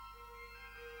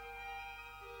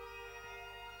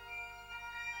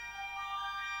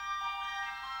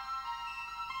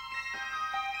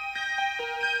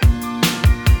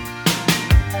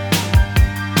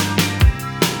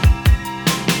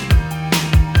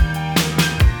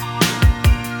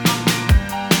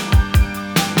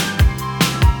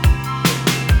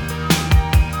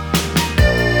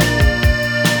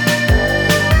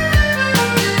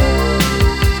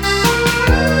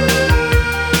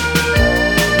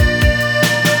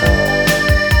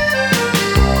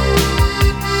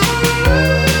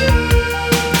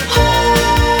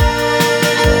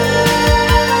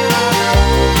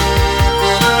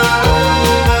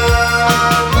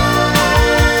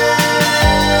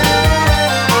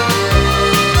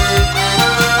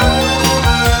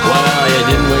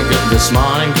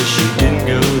smiling 'cause she didn't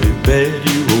go to bed.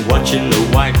 You were watching the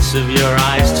whites of your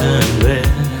eyes turn red.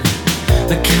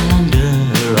 The calendar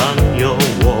on your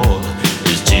wall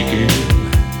is ticking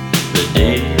the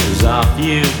days off.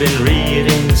 You've been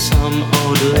reading some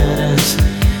old letters.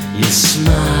 You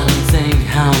smile and think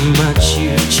how much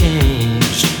you've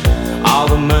changed. All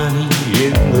the money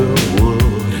in the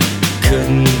world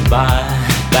couldn't buy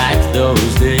back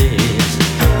those days.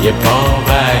 You pull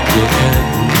back your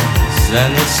curtains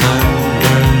and the sun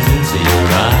burns into your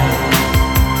eyes.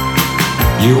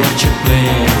 You watch a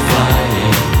plane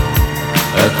flying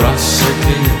across a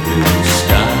clear blue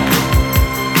sky.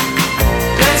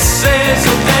 This is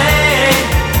a day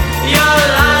your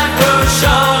life will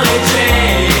surely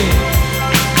change.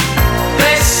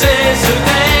 This is a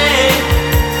day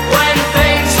when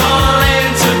things fall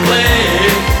into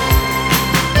place.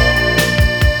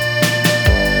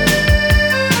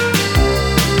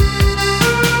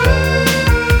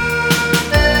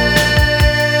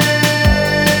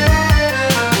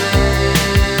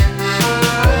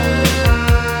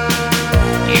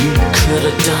 You could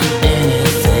have done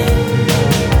anything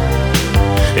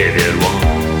if you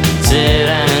wanted,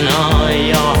 and all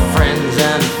your friends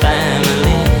and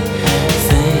family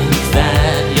think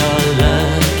that you're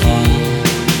lucky.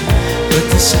 But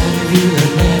the side of you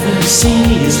that never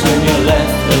sees when you're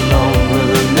left alone with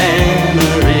the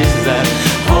memories that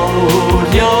hold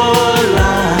your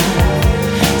life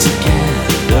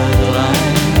together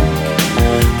like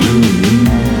glue.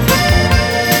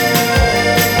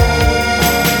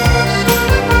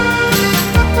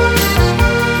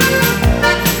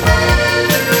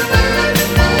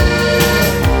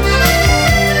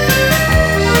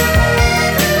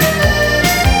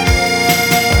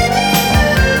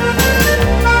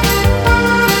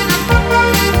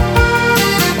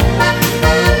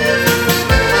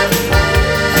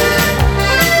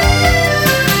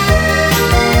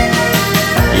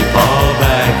 You pull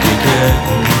back your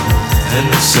curtain and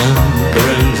the sun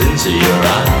burns into your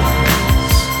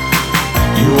eyes.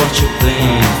 You watch a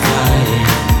plane flying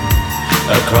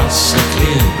across a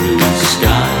clear blue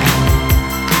sky.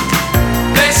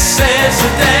 This is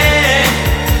the day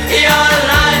your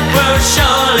life will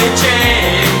surely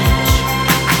change.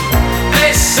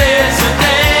 This is the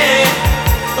day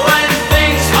when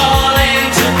things fall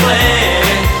into place.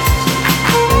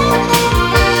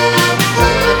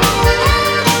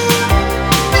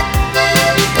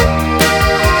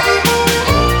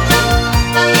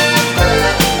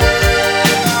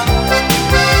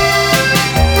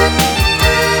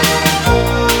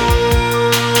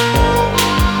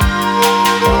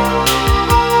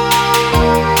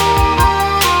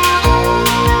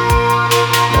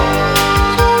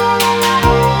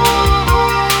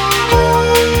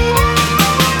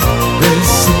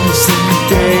 This is the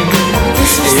day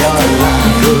your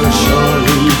life will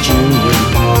surely change.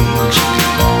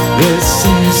 This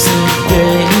is the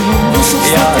day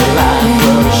your life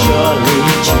will surely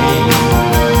change.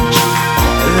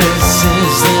 This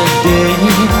is the day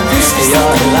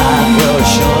your life will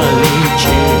surely change.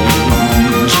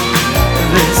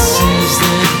 This is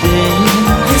the day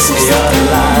your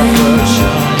life will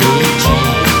surely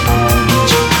change.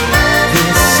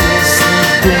 This is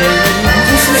the day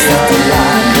your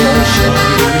life will surely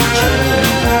change.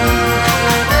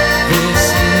 This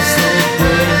is the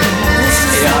day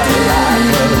your life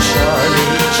will surely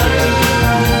change.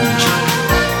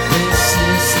 This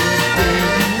is the day your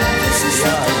life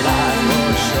will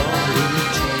surely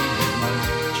change.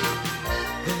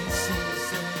 This is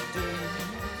the day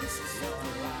your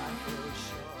life will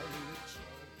surely change.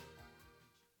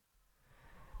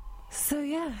 So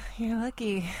yeah, you're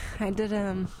lucky. I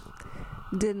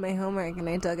did my homework and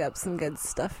I dug up some good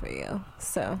stuff for you.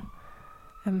 So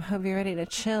I hope you're ready to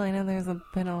chill. I know there's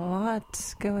been a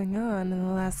lot going on in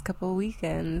the last couple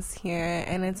weekends here,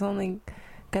 and it's only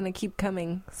gonna keep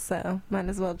coming. So might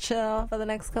as well chill for the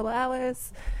next couple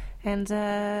hours and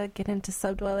get into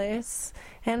Subdwellers.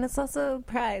 And it's also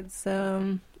Pride,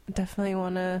 so definitely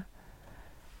want to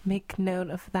make note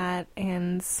of that.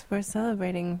 And we're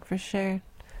celebrating for sure.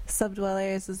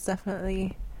 Subdwellers is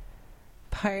definitely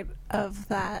part of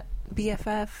that.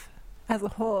 BFF as a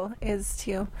whole is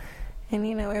too. And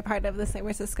you know, we're part of the San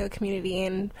Francisco community,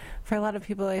 and for a lot of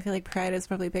people I feel like Pride is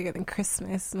probably bigger than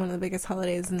Christmas, one of the biggest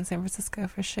holidays in San Francisco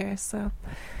for sure. So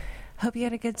hope you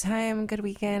had a good time, good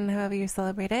weekend, however you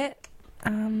celebrate it.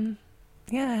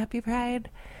 Yeah, happy Pride.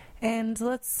 And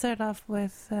let's start off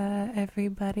with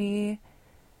everybody's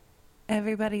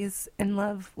in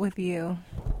love with you.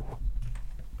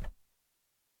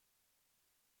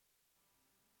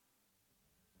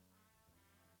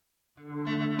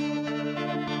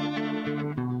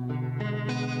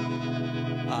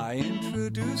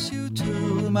 introduce you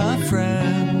to my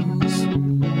friends,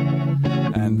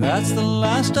 and that's the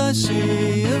last I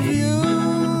see of you.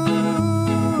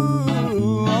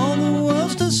 All the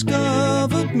world's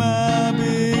discovered my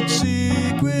big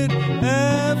secret.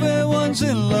 Everyone's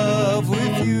in love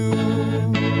with you.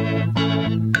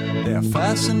 They're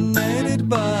fascinated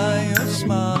by your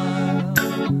smile.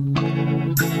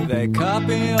 They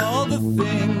copy all the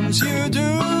things you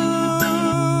do.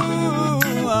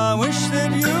 I wish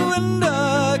that you and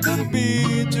I could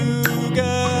be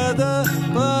together,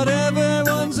 but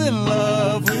everyone's in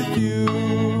love with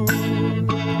you.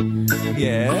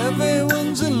 Yeah,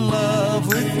 everyone's in love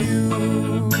with you.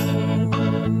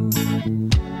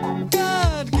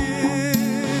 God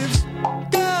gives,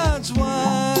 God's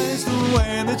wise. The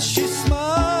way that she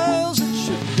smiles, it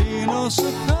should be no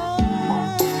surprise.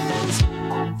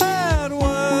 At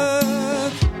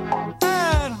work,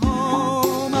 at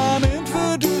home, I'm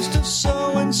introduced to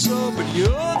so-and-so, but you're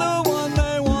the one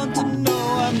they want to know.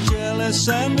 I'm jealous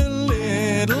and a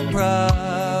little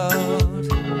proud.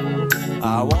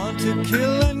 I want to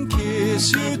kill and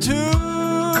kiss you too.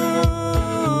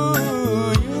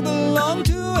 You belong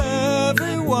to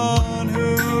everyone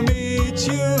who meets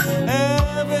you.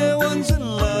 Everyone's in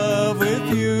love with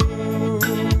you.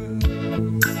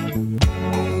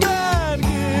 God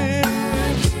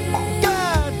gives,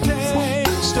 God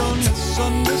takes. Don't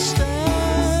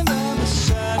misunderstand. I'm a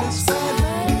satisfied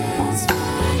man.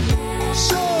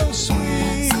 So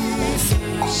sweet,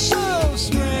 so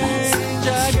strange.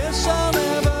 I guess I'll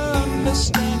never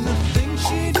understand the things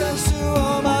she does to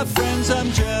all my friends.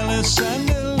 I'm jealous and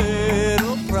a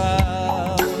little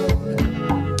proud.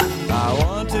 I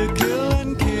want to kill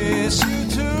and kiss you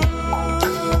too.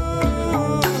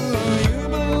 You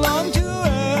belong to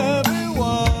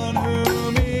everyone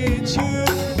who meets you.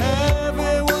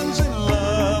 Everyone's in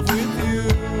love with you.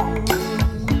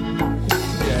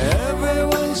 Yeah,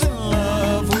 everyone's in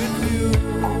love with you.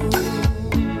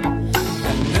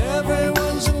 And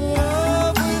everyone's in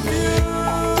love with you.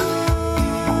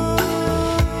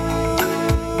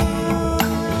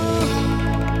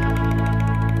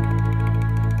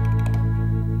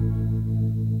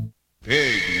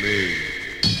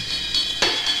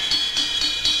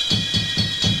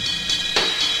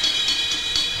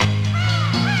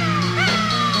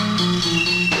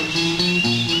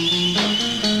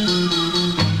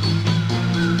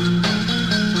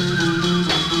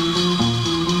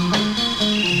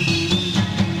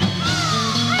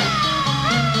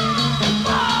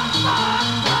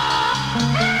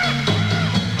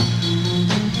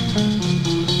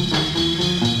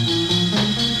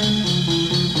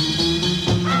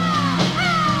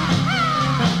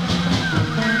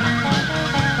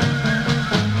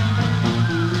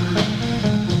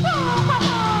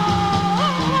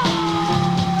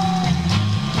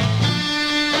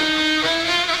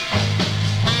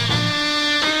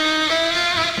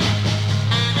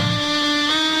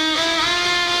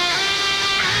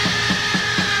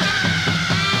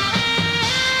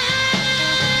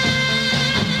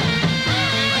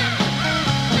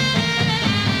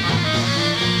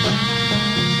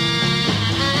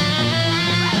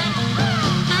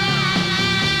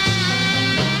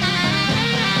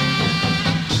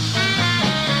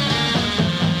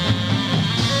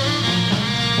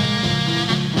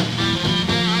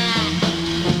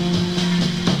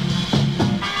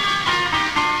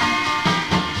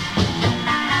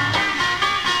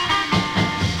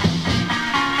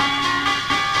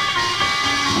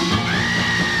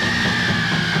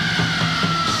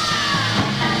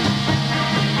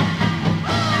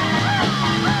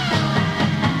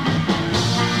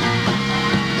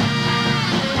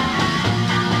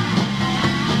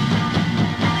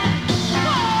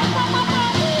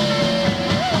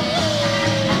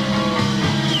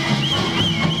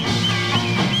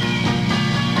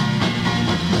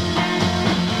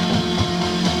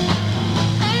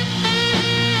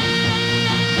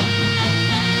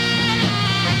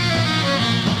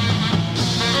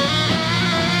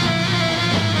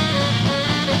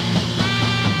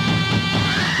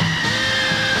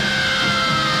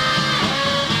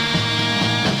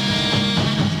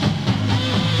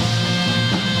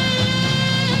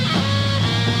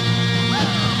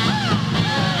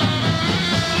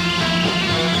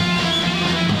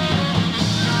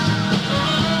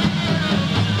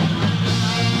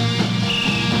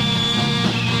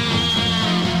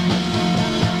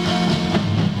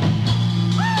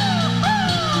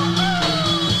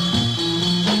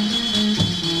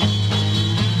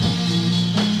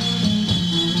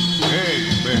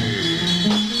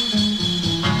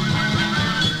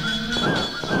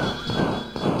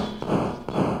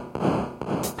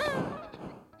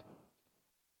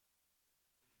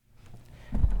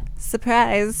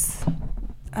 Surprise.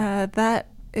 That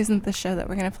isn't the show that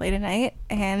we're going to play tonight.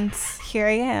 And here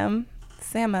I am,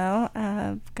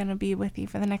 Samo, going to be with you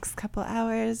for the next couple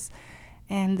hours.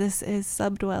 And this is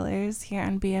Subdwellers here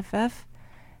on BFF.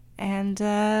 And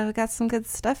we got some good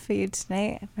stuff for you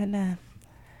tonight. I've been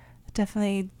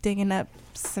definitely digging up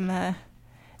some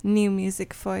new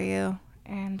music for you.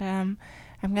 And I'm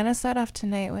going to start off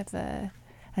tonight with a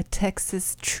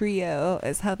Texas trio,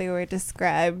 is how they were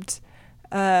described.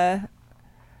 And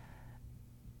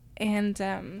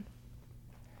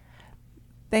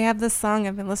they have this song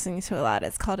I've been listening to a lot.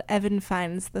 It's called Evan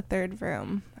Finds the Third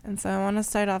Room. And so I want to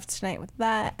start off tonight with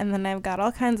that. And then I've got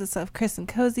all kinds of stuff. Chris and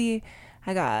Cozy.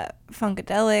 I got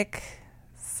Funkadelic.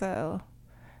 So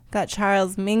got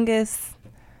Charles Mingus.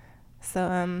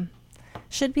 So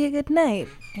should be a good night.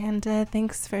 And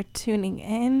thanks for tuning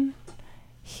in.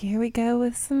 Here we go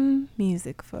with some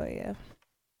music for you.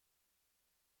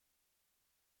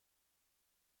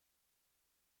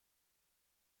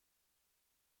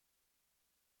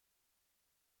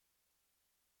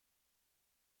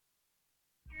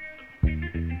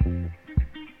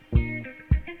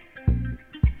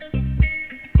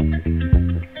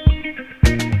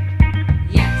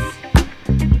 Yes.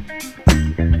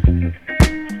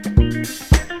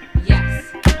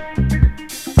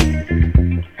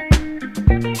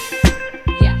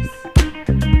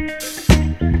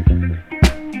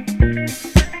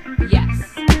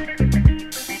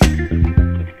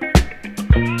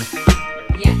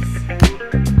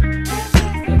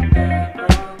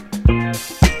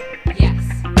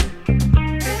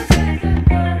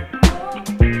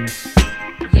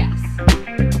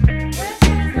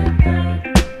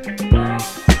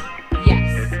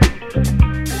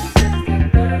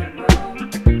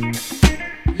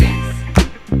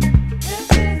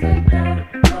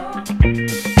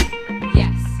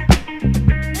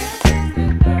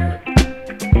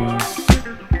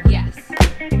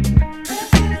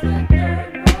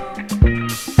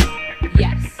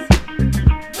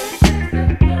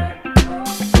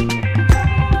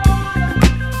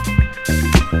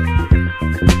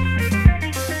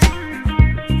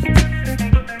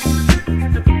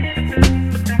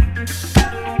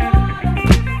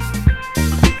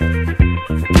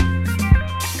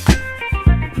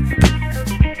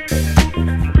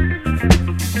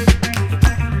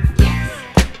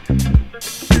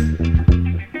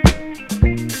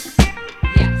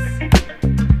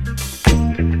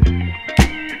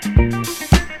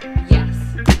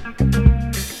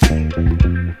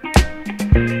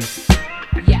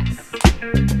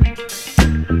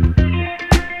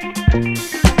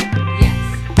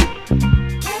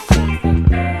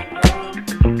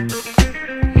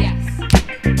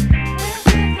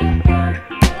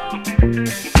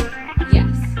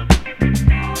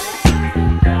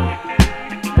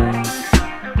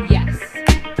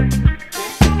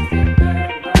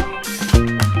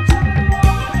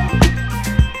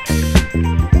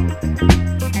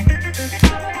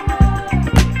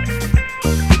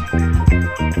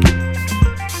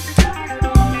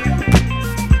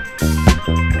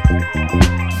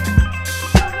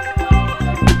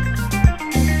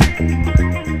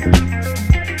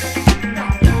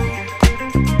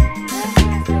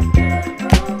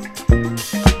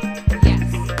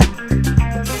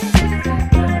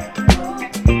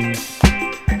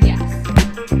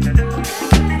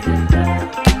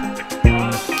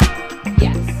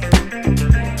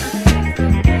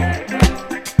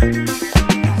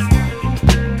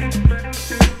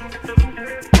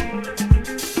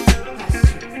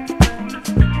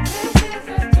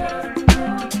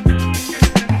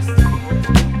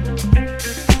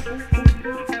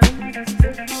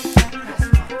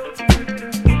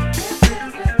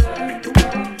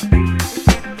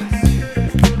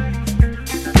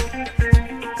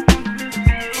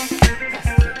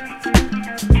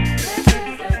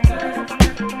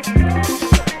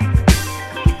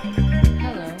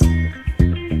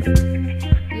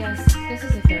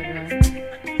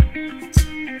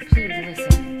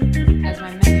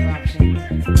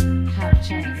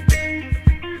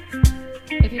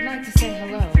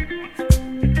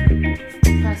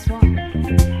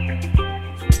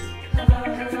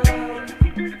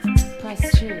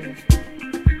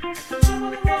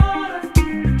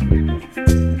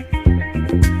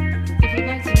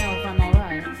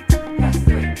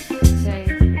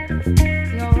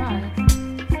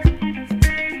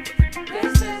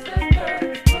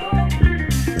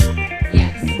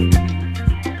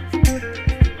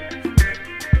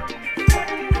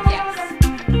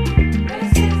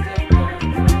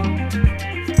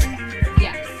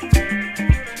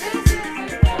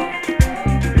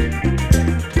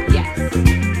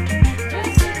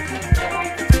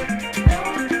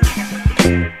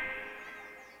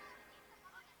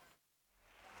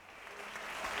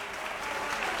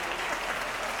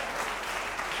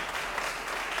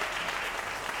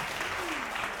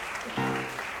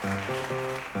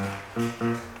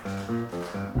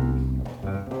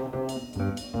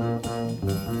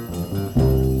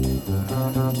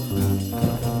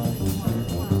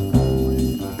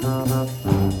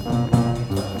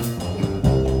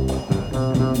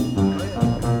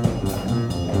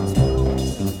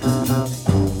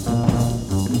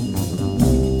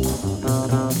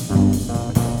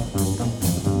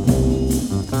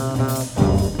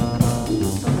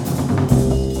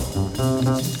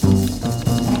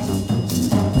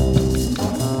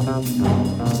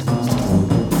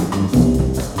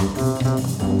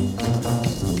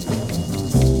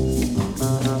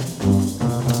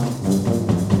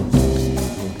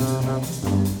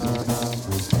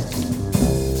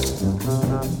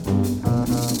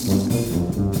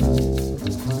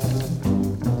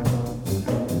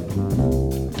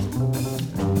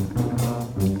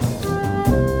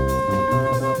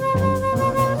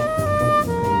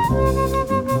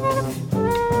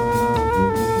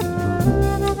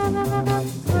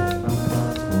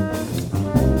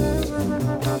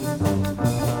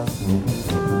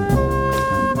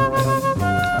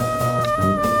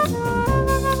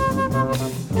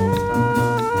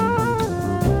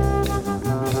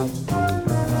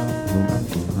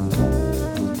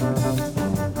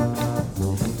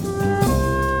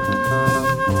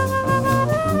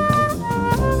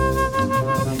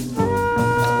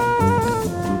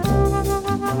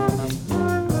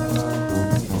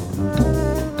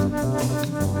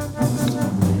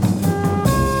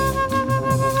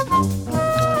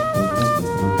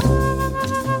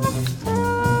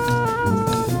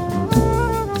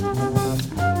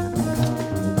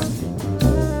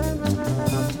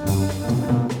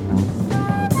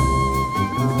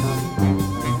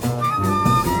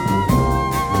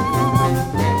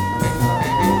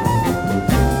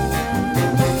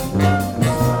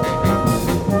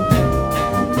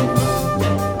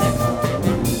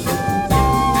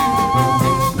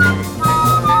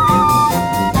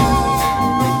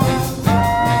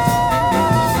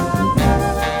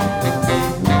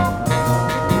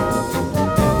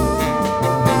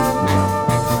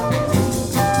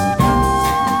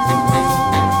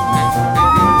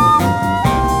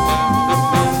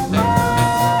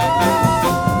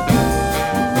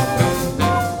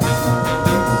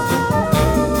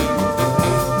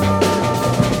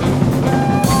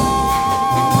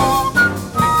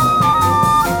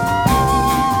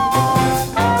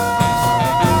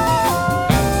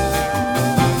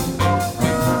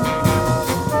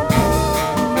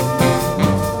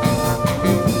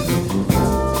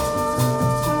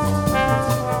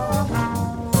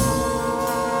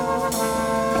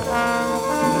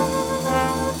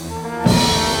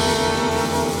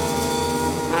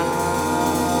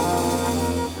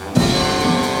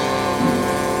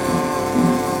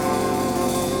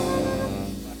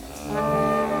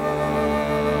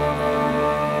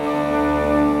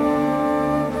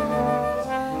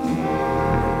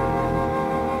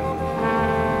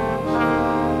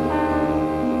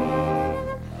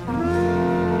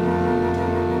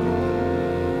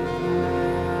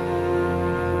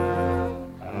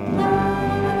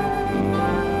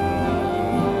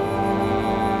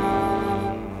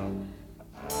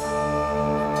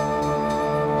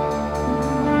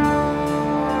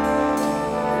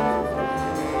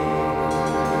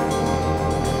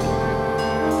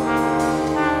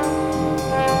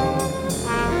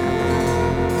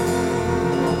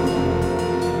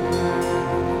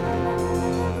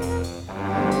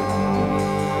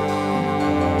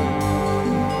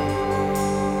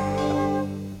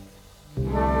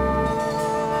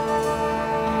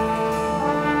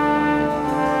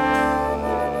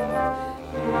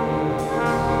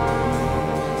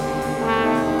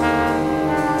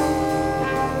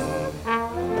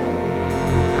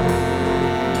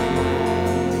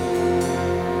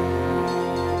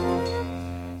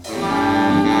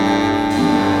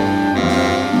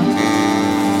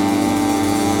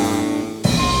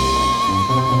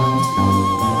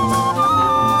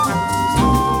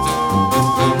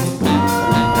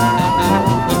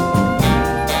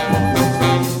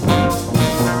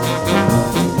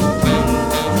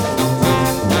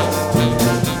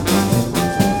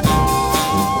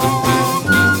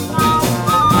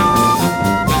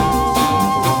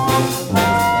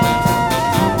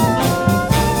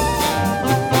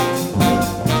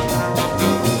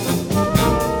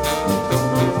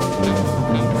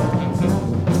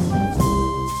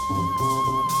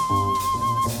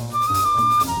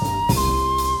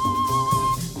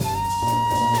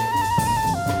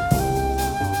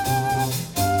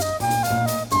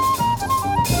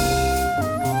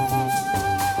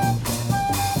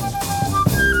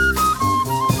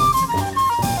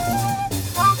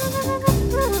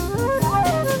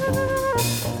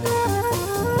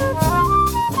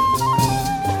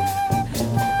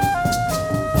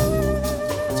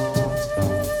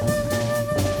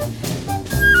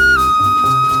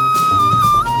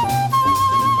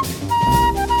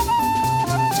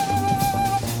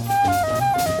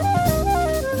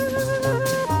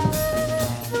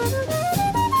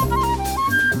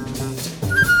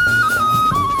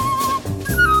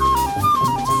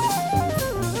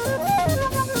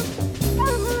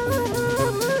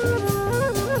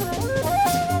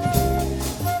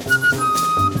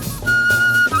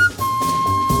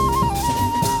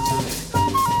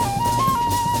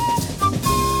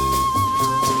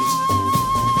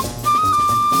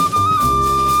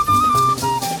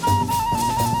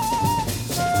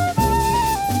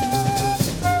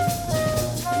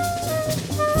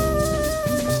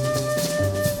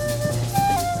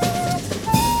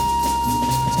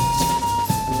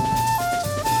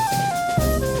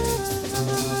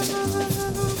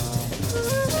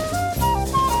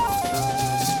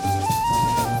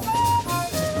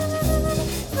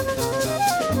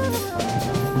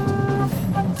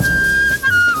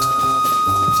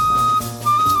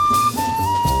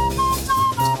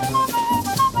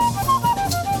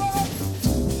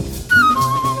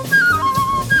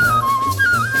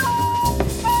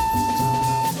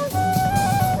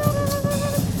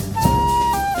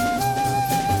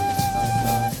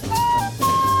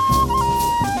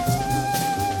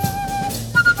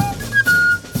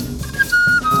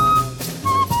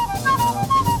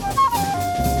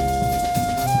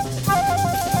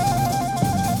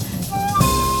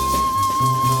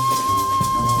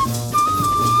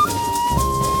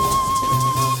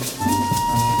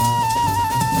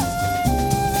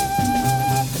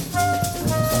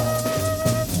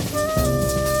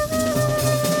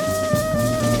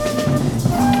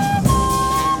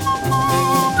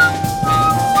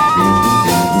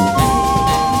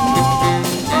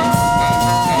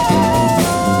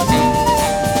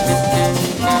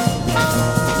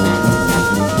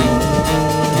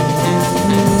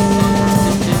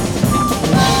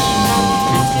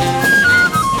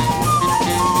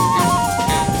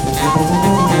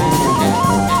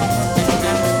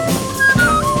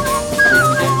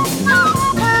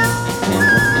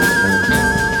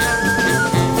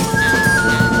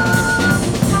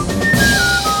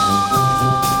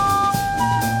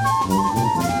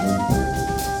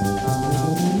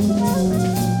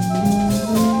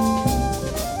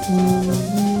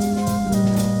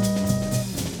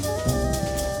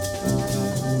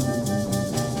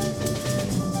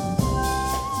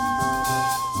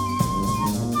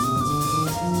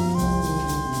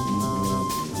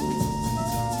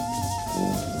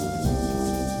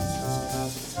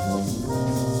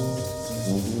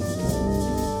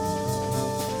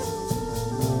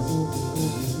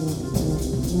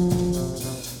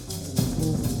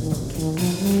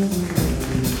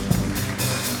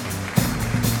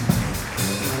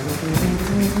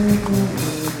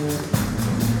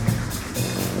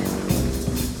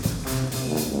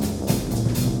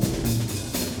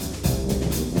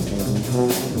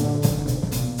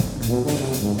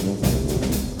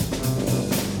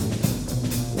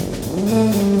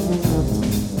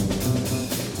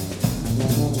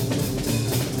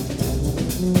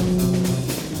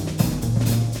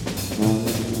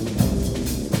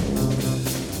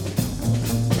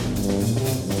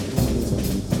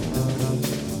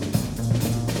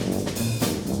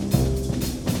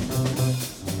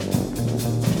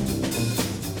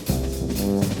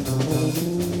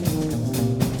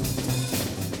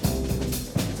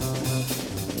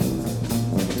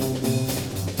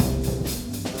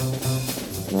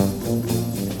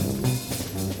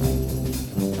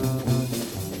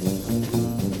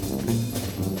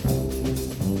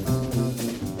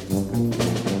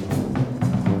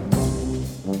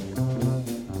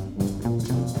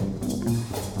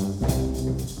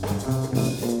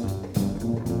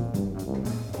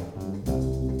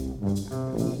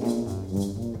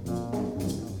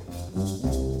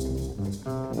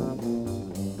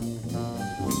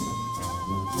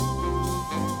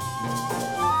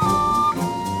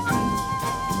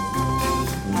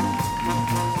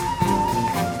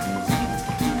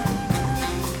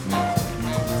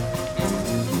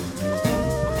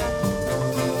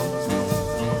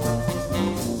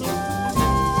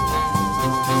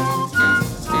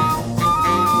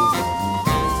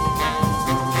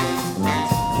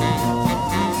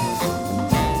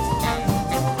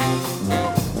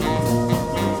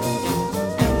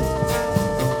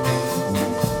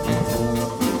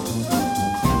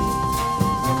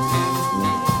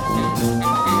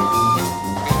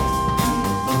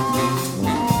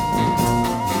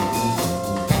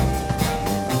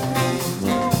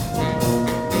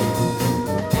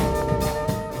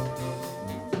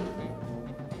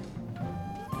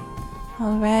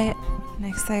 Alright,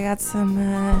 next I got some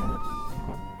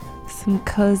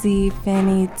cozy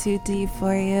Fanny Tutti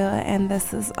for you, and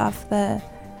this is off the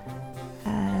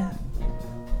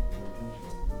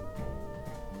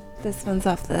this one's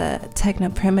off the Techno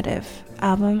Primitive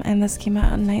album, and this came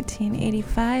out in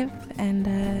 1985, and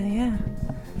yeah,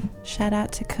 shout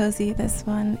out to Cozy. This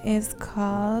one is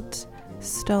called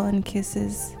Stolen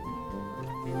Kisses.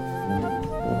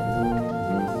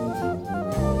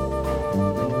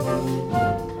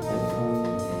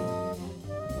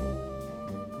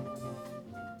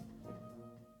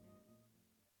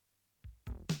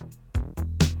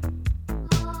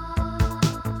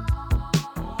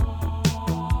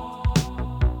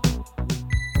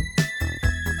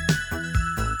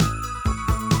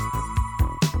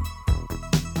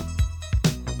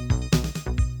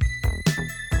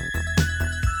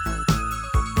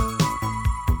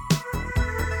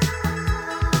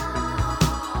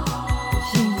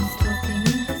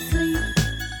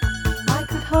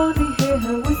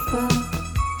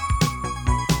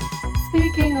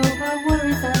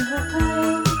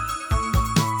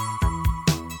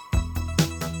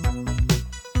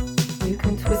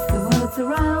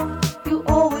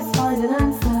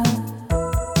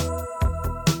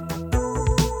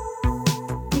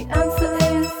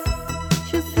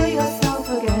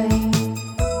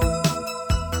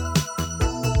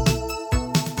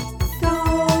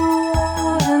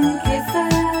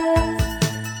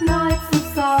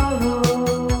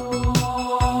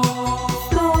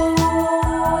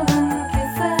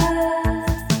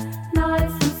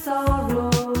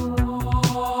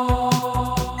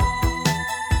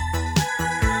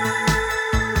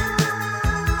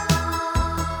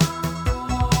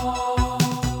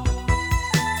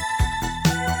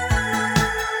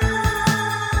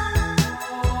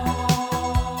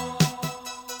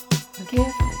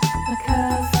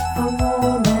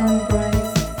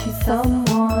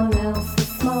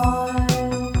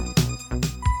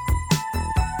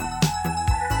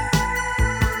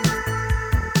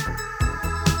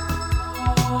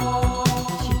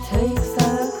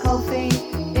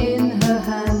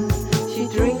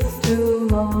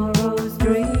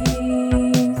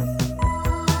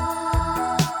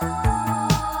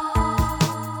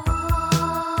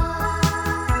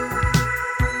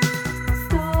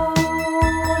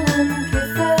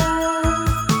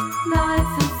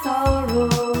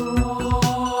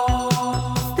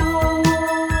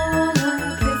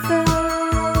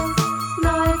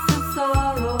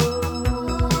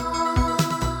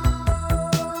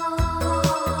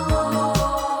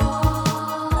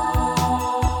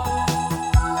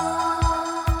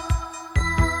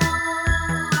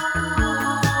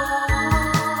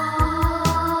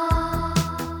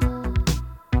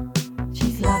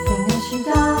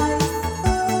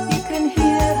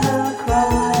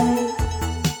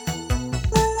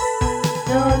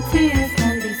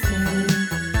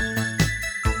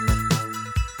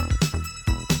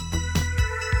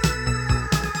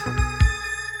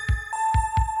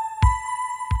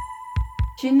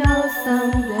 She knows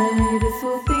someday this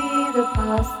will be the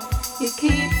past. It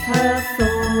keeps her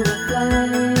soul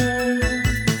aflame.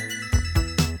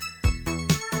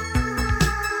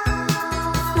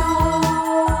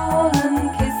 Stolen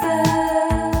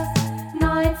kisses,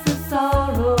 nights of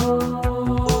sorrow.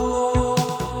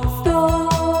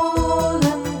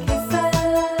 Stolen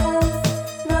kisses,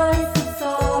 nights of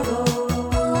sorrow.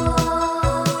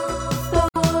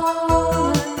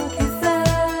 Stolen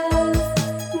kisses,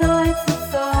 nights of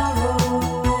sorrow.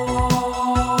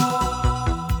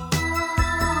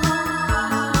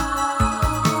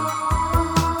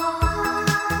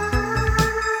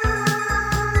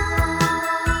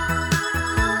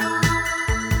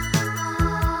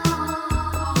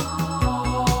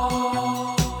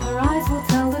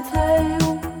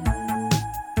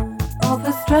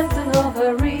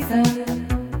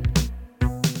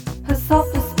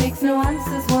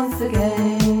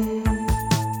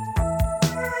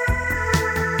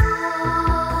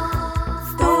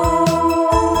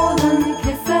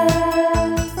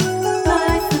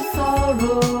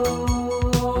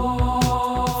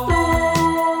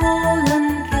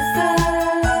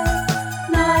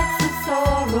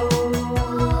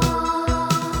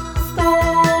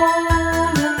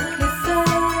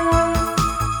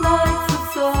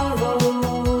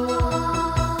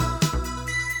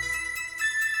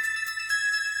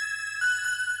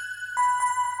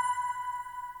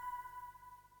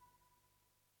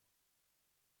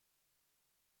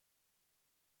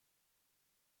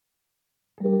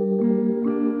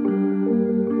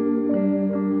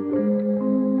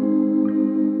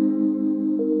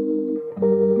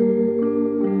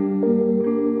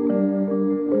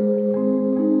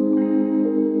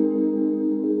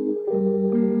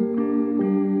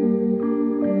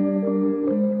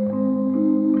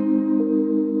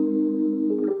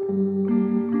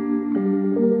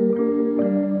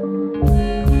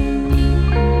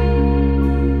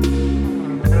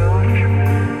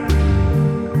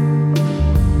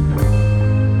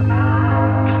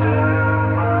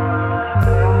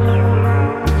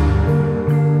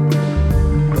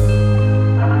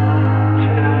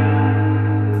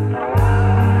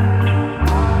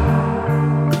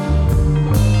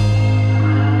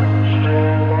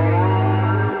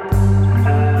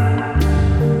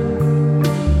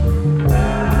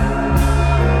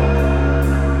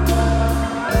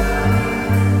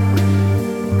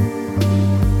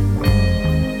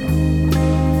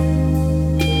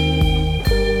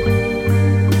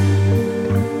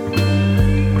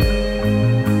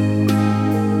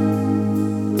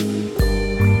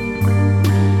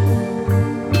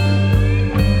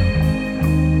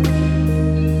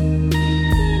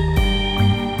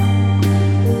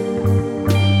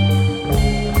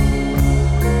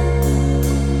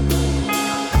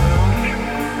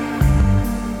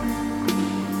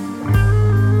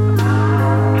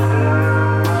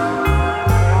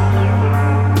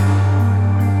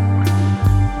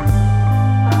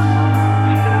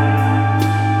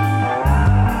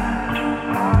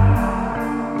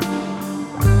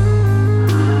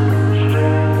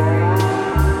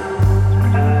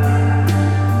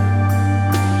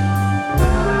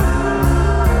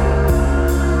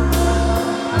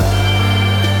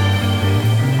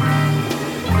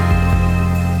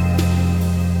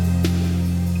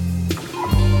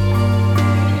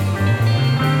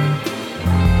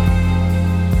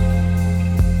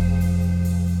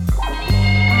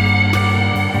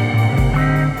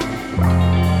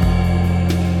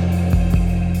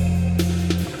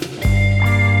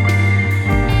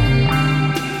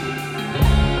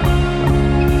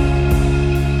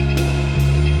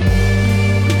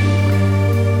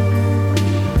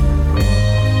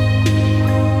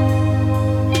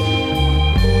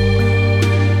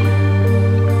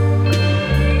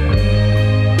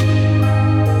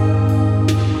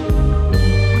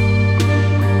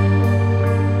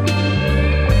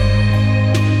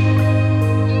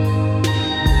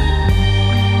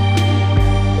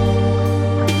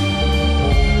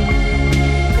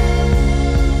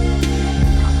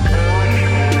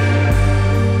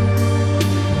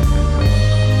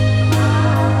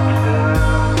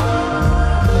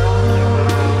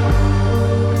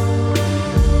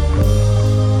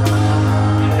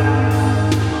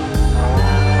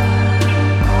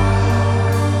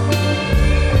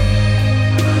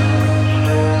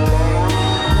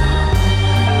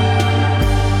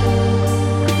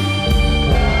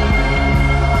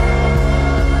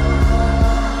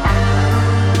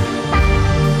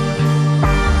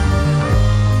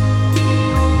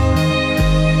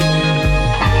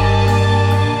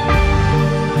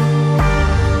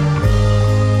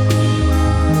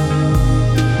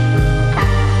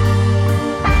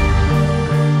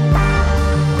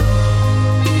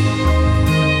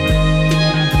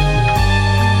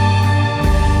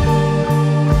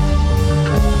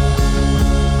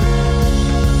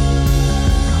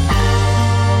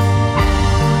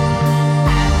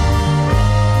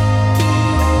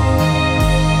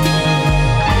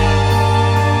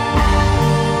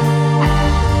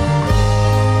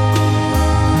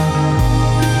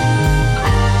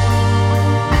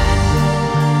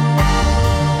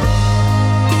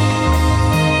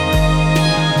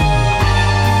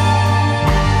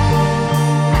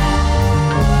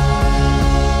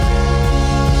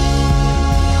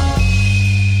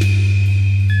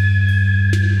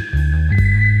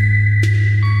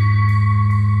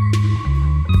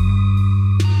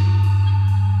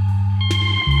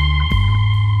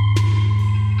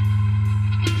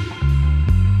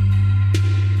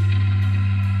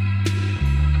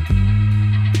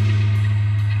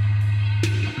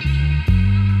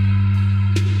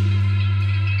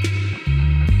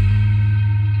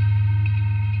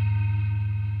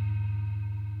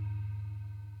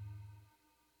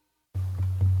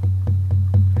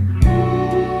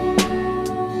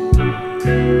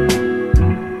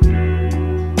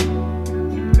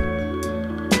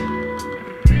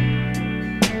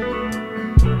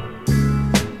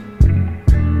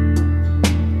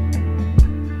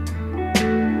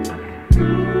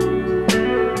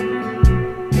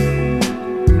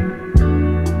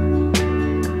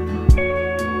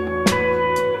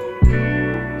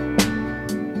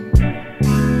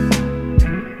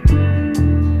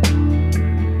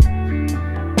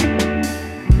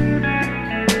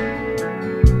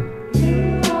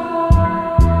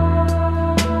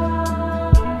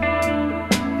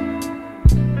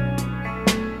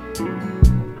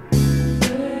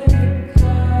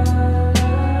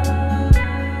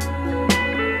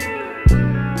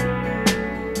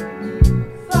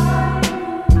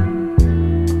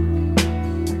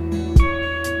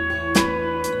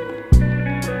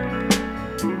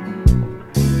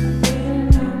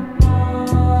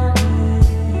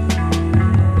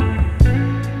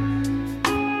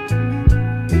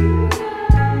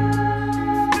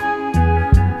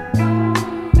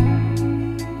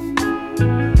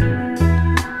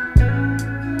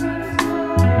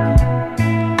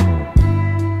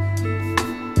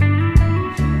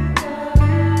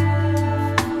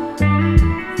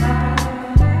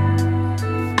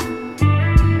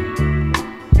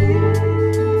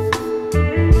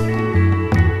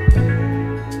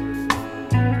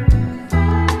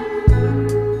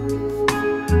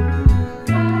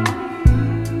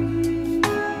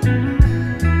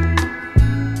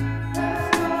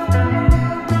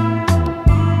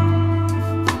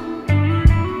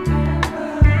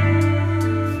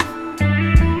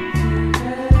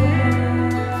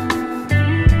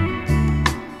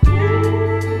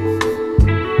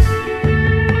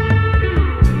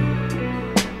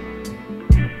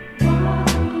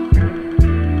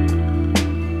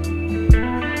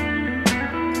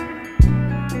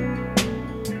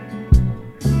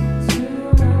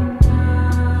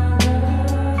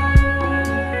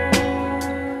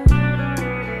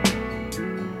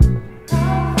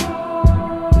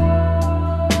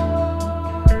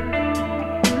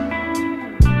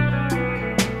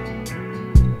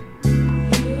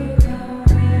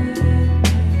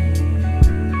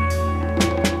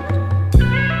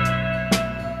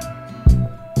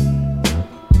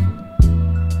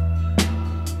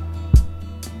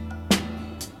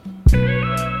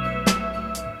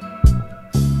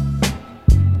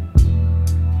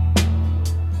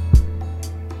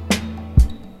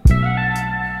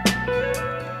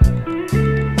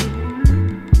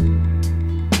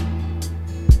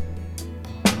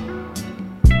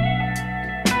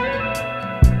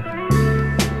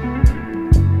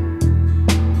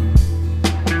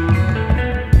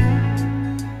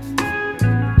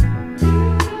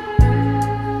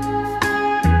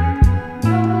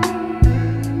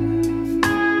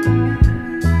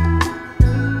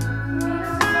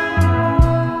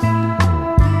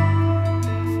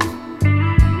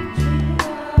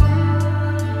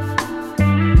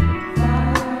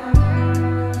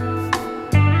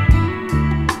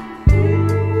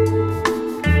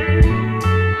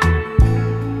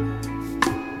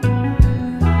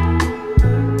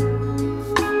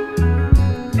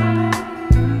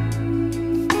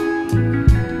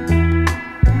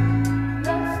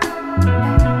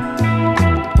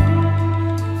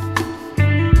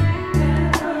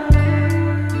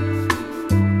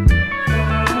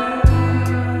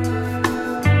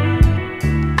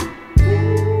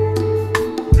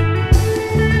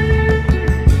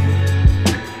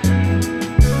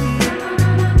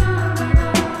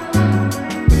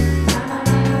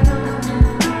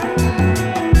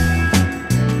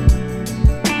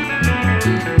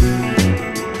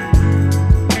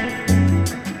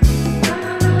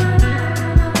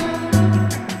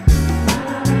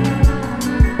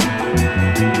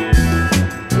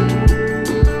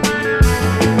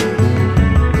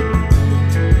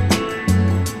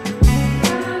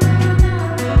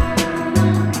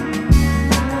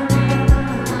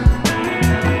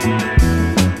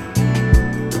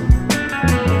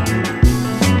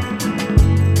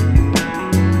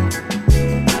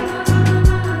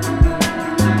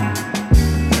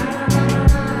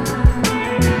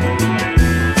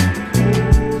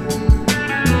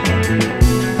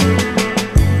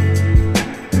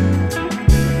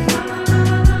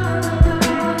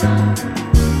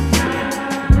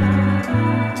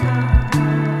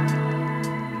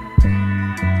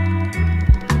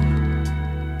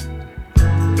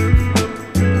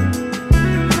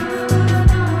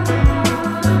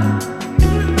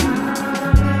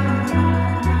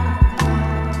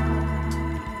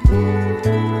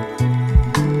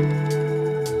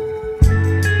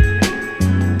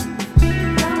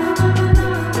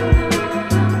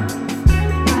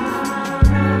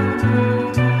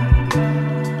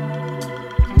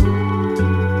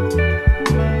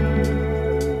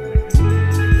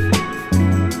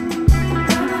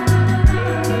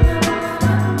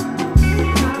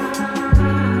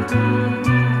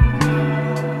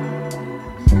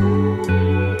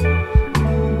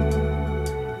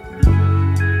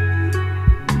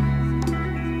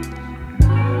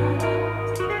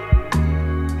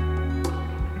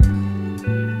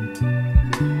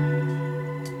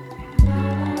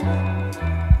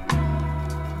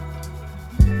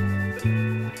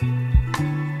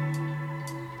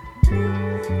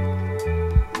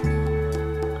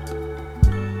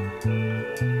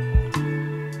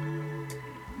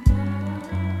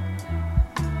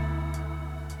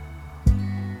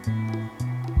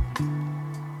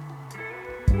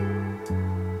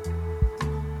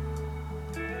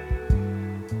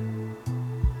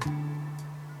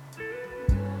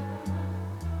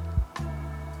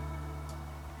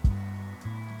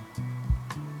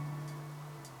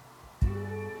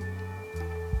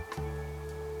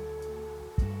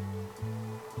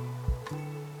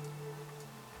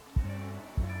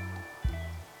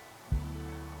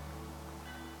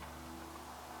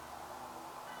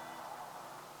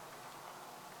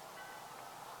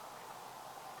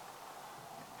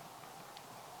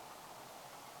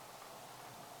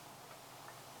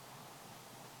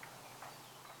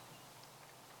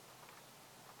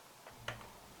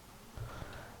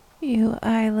 You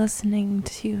are listening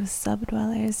to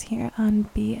Subdwellers here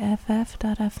on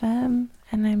BFF.FM,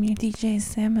 and I'm your DJ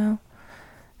Samo,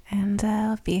 and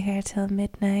I'll be here till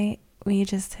midnight. We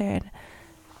just heard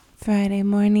Friday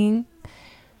Morning,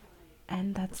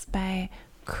 and that's by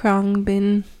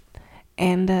Khruangbin,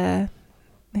 and yeah,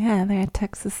 they're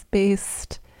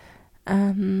Texas-based.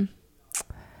 That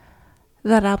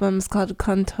album's called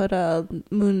Con Todo El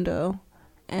Mundo,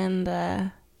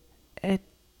 and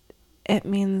it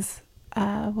means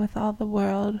with all the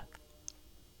world.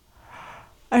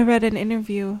 I read an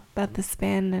interview about this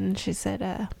band, and she said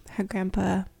her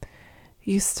grandpa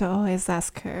used to always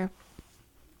ask her,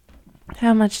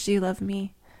 "How much do you love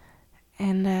me?"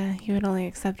 And he would only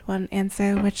accept one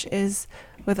answer, which is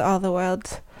with all the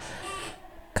world.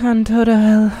 Con Todo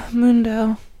El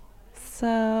Mundo.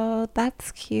 So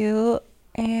that's cute,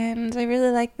 and I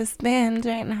really like this band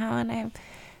right now, and I've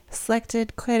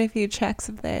selected quite a few tracks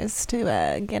of theirs to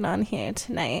get on here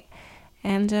tonight.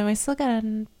 And we still got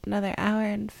another hour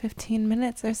and 15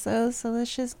 minutes or so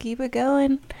let's just keep it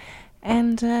going.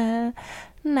 And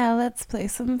now let's play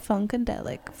some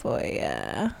Funkadelic for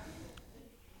ya.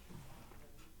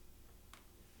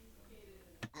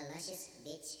 A luscious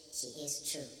bitch, she is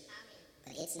true.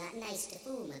 But it's not nice to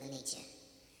fool Mother Nature.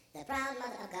 The proud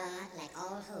mother of God, like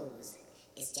all hoes,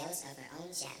 is jealous of her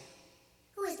own shadow.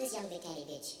 Who is this young big candy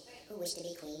bitch who wished to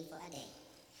be queen for a day?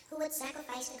 Who would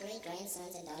sacrifice the great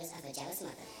grandsons and daughters of her jealous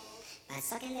mother by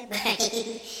sucking their brain? Oh, I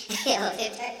got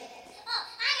something.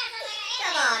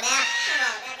 Come on now,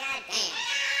 goddamn.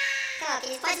 Come on,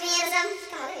 can you punch me in or something?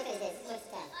 Come on, let me finish this. What's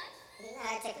the time? You know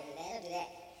how to tickle me, man. Don't do that.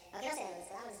 Okay, don't say that,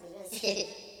 because I'm just being really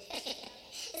serious.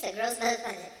 It's a gross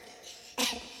motherfucker.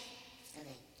 Okay,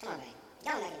 come on, man. Go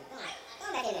on back in there. Go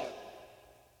on back in there.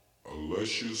 A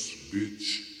luscious bitch,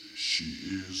 she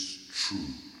is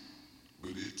true,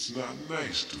 but it's not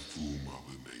nice to fool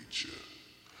Mother Nature.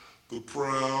 The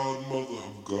proud mother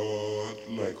of God,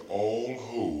 like all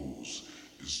hoes,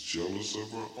 is jealous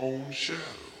of her own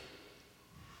shadow.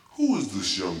 Who is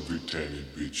this young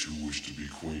Britannic bitch who wished to be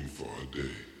queen for a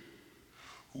day?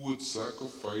 Who would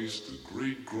sacrifice the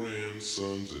great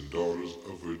grandsons and daughters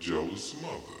of her jealous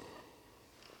mother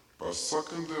by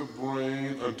sucking their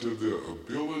brain until their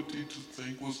ability to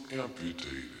think was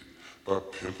amputated, by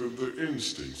pimping their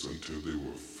instincts until they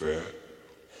were fat,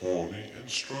 horny, and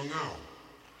strung out,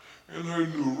 in her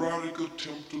neurotic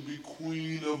attempt to be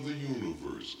queen of the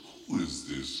universe. Who is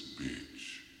this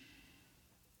bitch?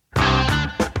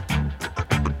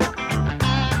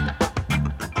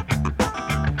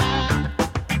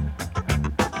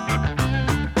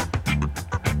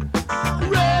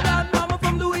 Red-eyed mama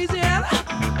from Louisiana,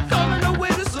 coming away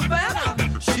to Savannah.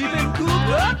 She been cooped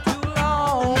up too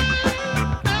long.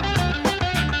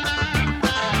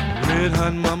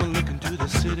 Red-hot mama looking to the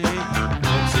city,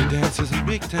 sexy dancers and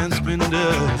big time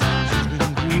spenders. She's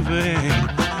been grooving.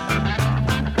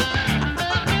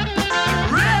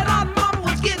 Red-hot mama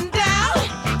was getting down,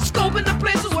 scoping the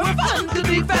places where fun could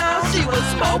be found. She was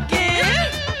smoking.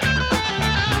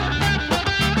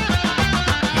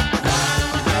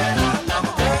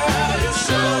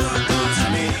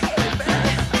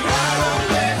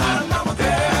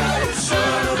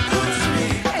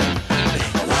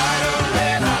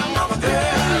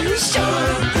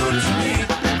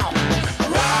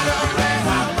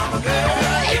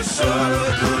 Sure.